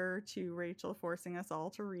prior to Rachel forcing us all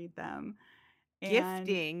to read them.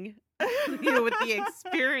 Gifting you with the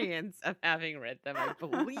experience of having read them, I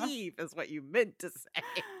believe, is what you meant to say.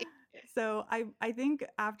 So I think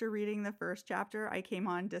after reading the first chapter, I came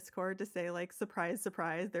on Discord to say, like, surprise,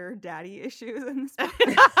 surprise, there are daddy issues in this book.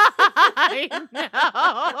 I know.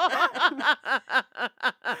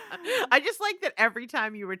 I just like that every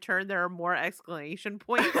time you return, there are more exclamation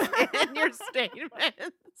points in your statements.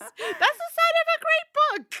 That's the sign of a great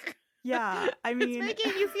book. Yeah, I mean, it's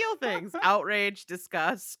making you feel things: outrage,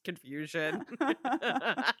 disgust, confusion.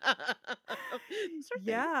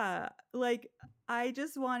 Yeah, like I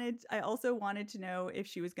also wanted to know if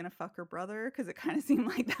she was gonna fuck her brother, because it kind of seemed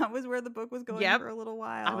like that was where the book was going for a little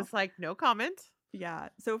while. I was like, no comment. Yeah,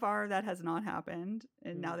 so far that has not happened,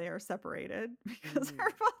 and now they are separated because her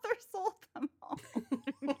father sold them all.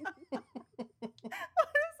 What is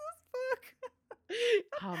this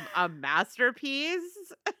book? A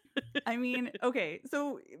masterpiece. I mean, okay,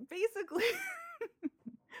 so basically,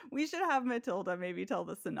 we should have Matilda maybe tell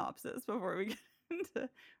the synopsis before we get into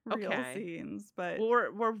real scenes. But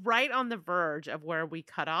we're right on the verge of where we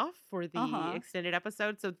cut off for the extended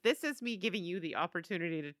episode. So this is me giving you the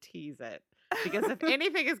opportunity to tease it. Because if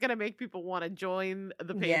anything is going to make people want to join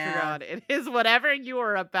the Patreon, it is whatever you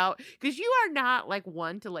are about. Because you are not like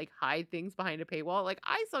one to like hide things behind a paywall. Like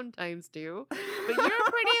I sometimes do. But you're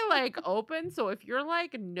pretty like open. So if you're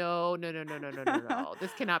like, no,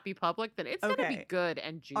 this cannot be public, then it's going to be good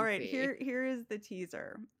and juicy. All right, here is the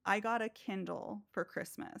teaser. I got a Kindle for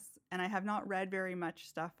Christmas, and I have not read very much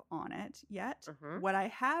stuff on it yet. What I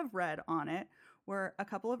have read on it were a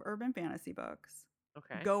couple of urban fantasy books.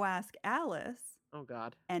 Okay. Go Ask Alice. Oh,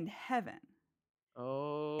 God. And Heaven.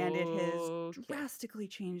 Oh. And it has drastically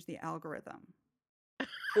changed the algorithm.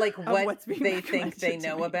 Like what they think they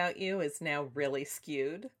know about you is now really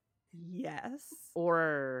skewed. Yes.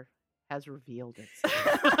 Or has revealed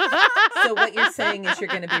itself. So what you're saying is you're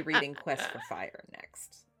going to be reading Quest for Fire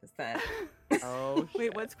next. Is that? Oh,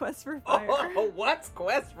 wait, what's Quest for Fire? Oh, what's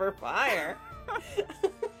Quest for Fire?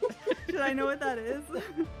 Should I know what that is?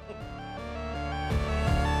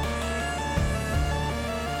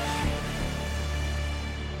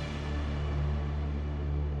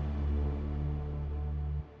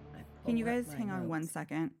 Can you guys hang on 1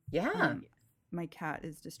 second? Yeah. My cat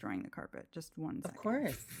is destroying the carpet. Just 1 second. Of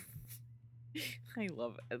course. I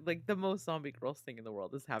love it. Like the most zombie girls thing in the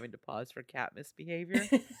world is having to pause for cat misbehavior.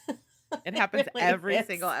 It happens every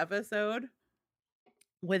single episode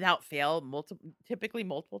without fail, typically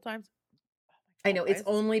multiple times. I know it's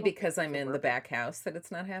only because I'm in the back house that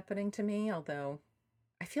it's not happening to me, although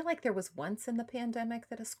I feel like there was once in the pandemic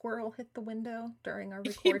that a squirrel hit the window during our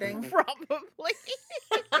recording. Probably.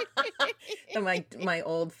 And my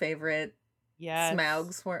old favorite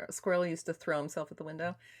Smaug squirrel used to throw himself at the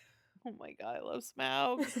window. Oh my God, I love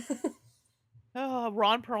Smaug. Oh,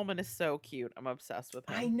 Ron Perlman is so cute. I'm obsessed with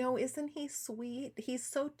him. I know, isn't he sweet? He's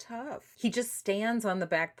so tough. He just stands on the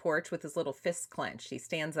back porch with his little fists clenched. He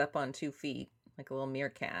stands up on 2 feet like a little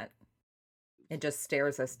meerkat and just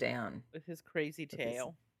stares us down. With his crazy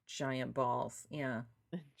tail. Giant balls. Yeah.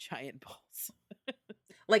 Giant balls.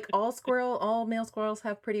 Like all male squirrels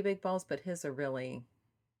have pretty big balls, but his are really...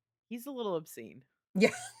 He's a little obscene.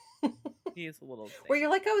 Yeah. He is a little obscene. Where you're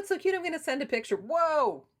like, oh, it's so cute, I'm going to send a picture.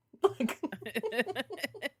 Whoa! Like...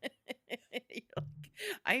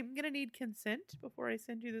 I'm gonna need consent before I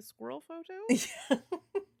send you the squirrel photo.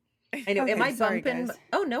 I know. Okay, Am I sorry, bumping? guys.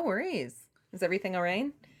 Oh, no worries. Is everything all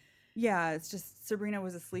right? Yeah, it's just Sabrina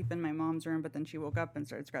was asleep in my mom's room, but then she woke up and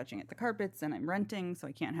started scratching at the carpets, and I'm renting, so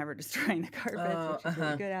I can't have her destroying the carpets, which she's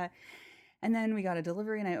really good at. And then we got a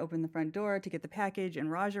delivery, and I opened the front door to get the package, and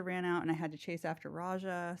Raja ran out, and I had to chase after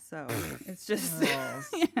Raja. So it's just,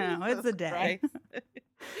 it's a day.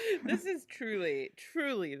 This is truly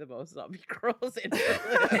the most zombie girls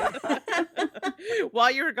interlude.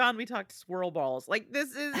 While you were gone, we talked swirl balls. Like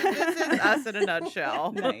this is us in a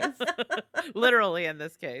nutshell. Nice. Literally in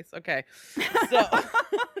this case. Okay. So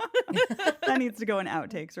that needs to go in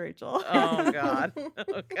outtakes, Rachel. Oh God.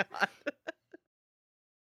 Oh God.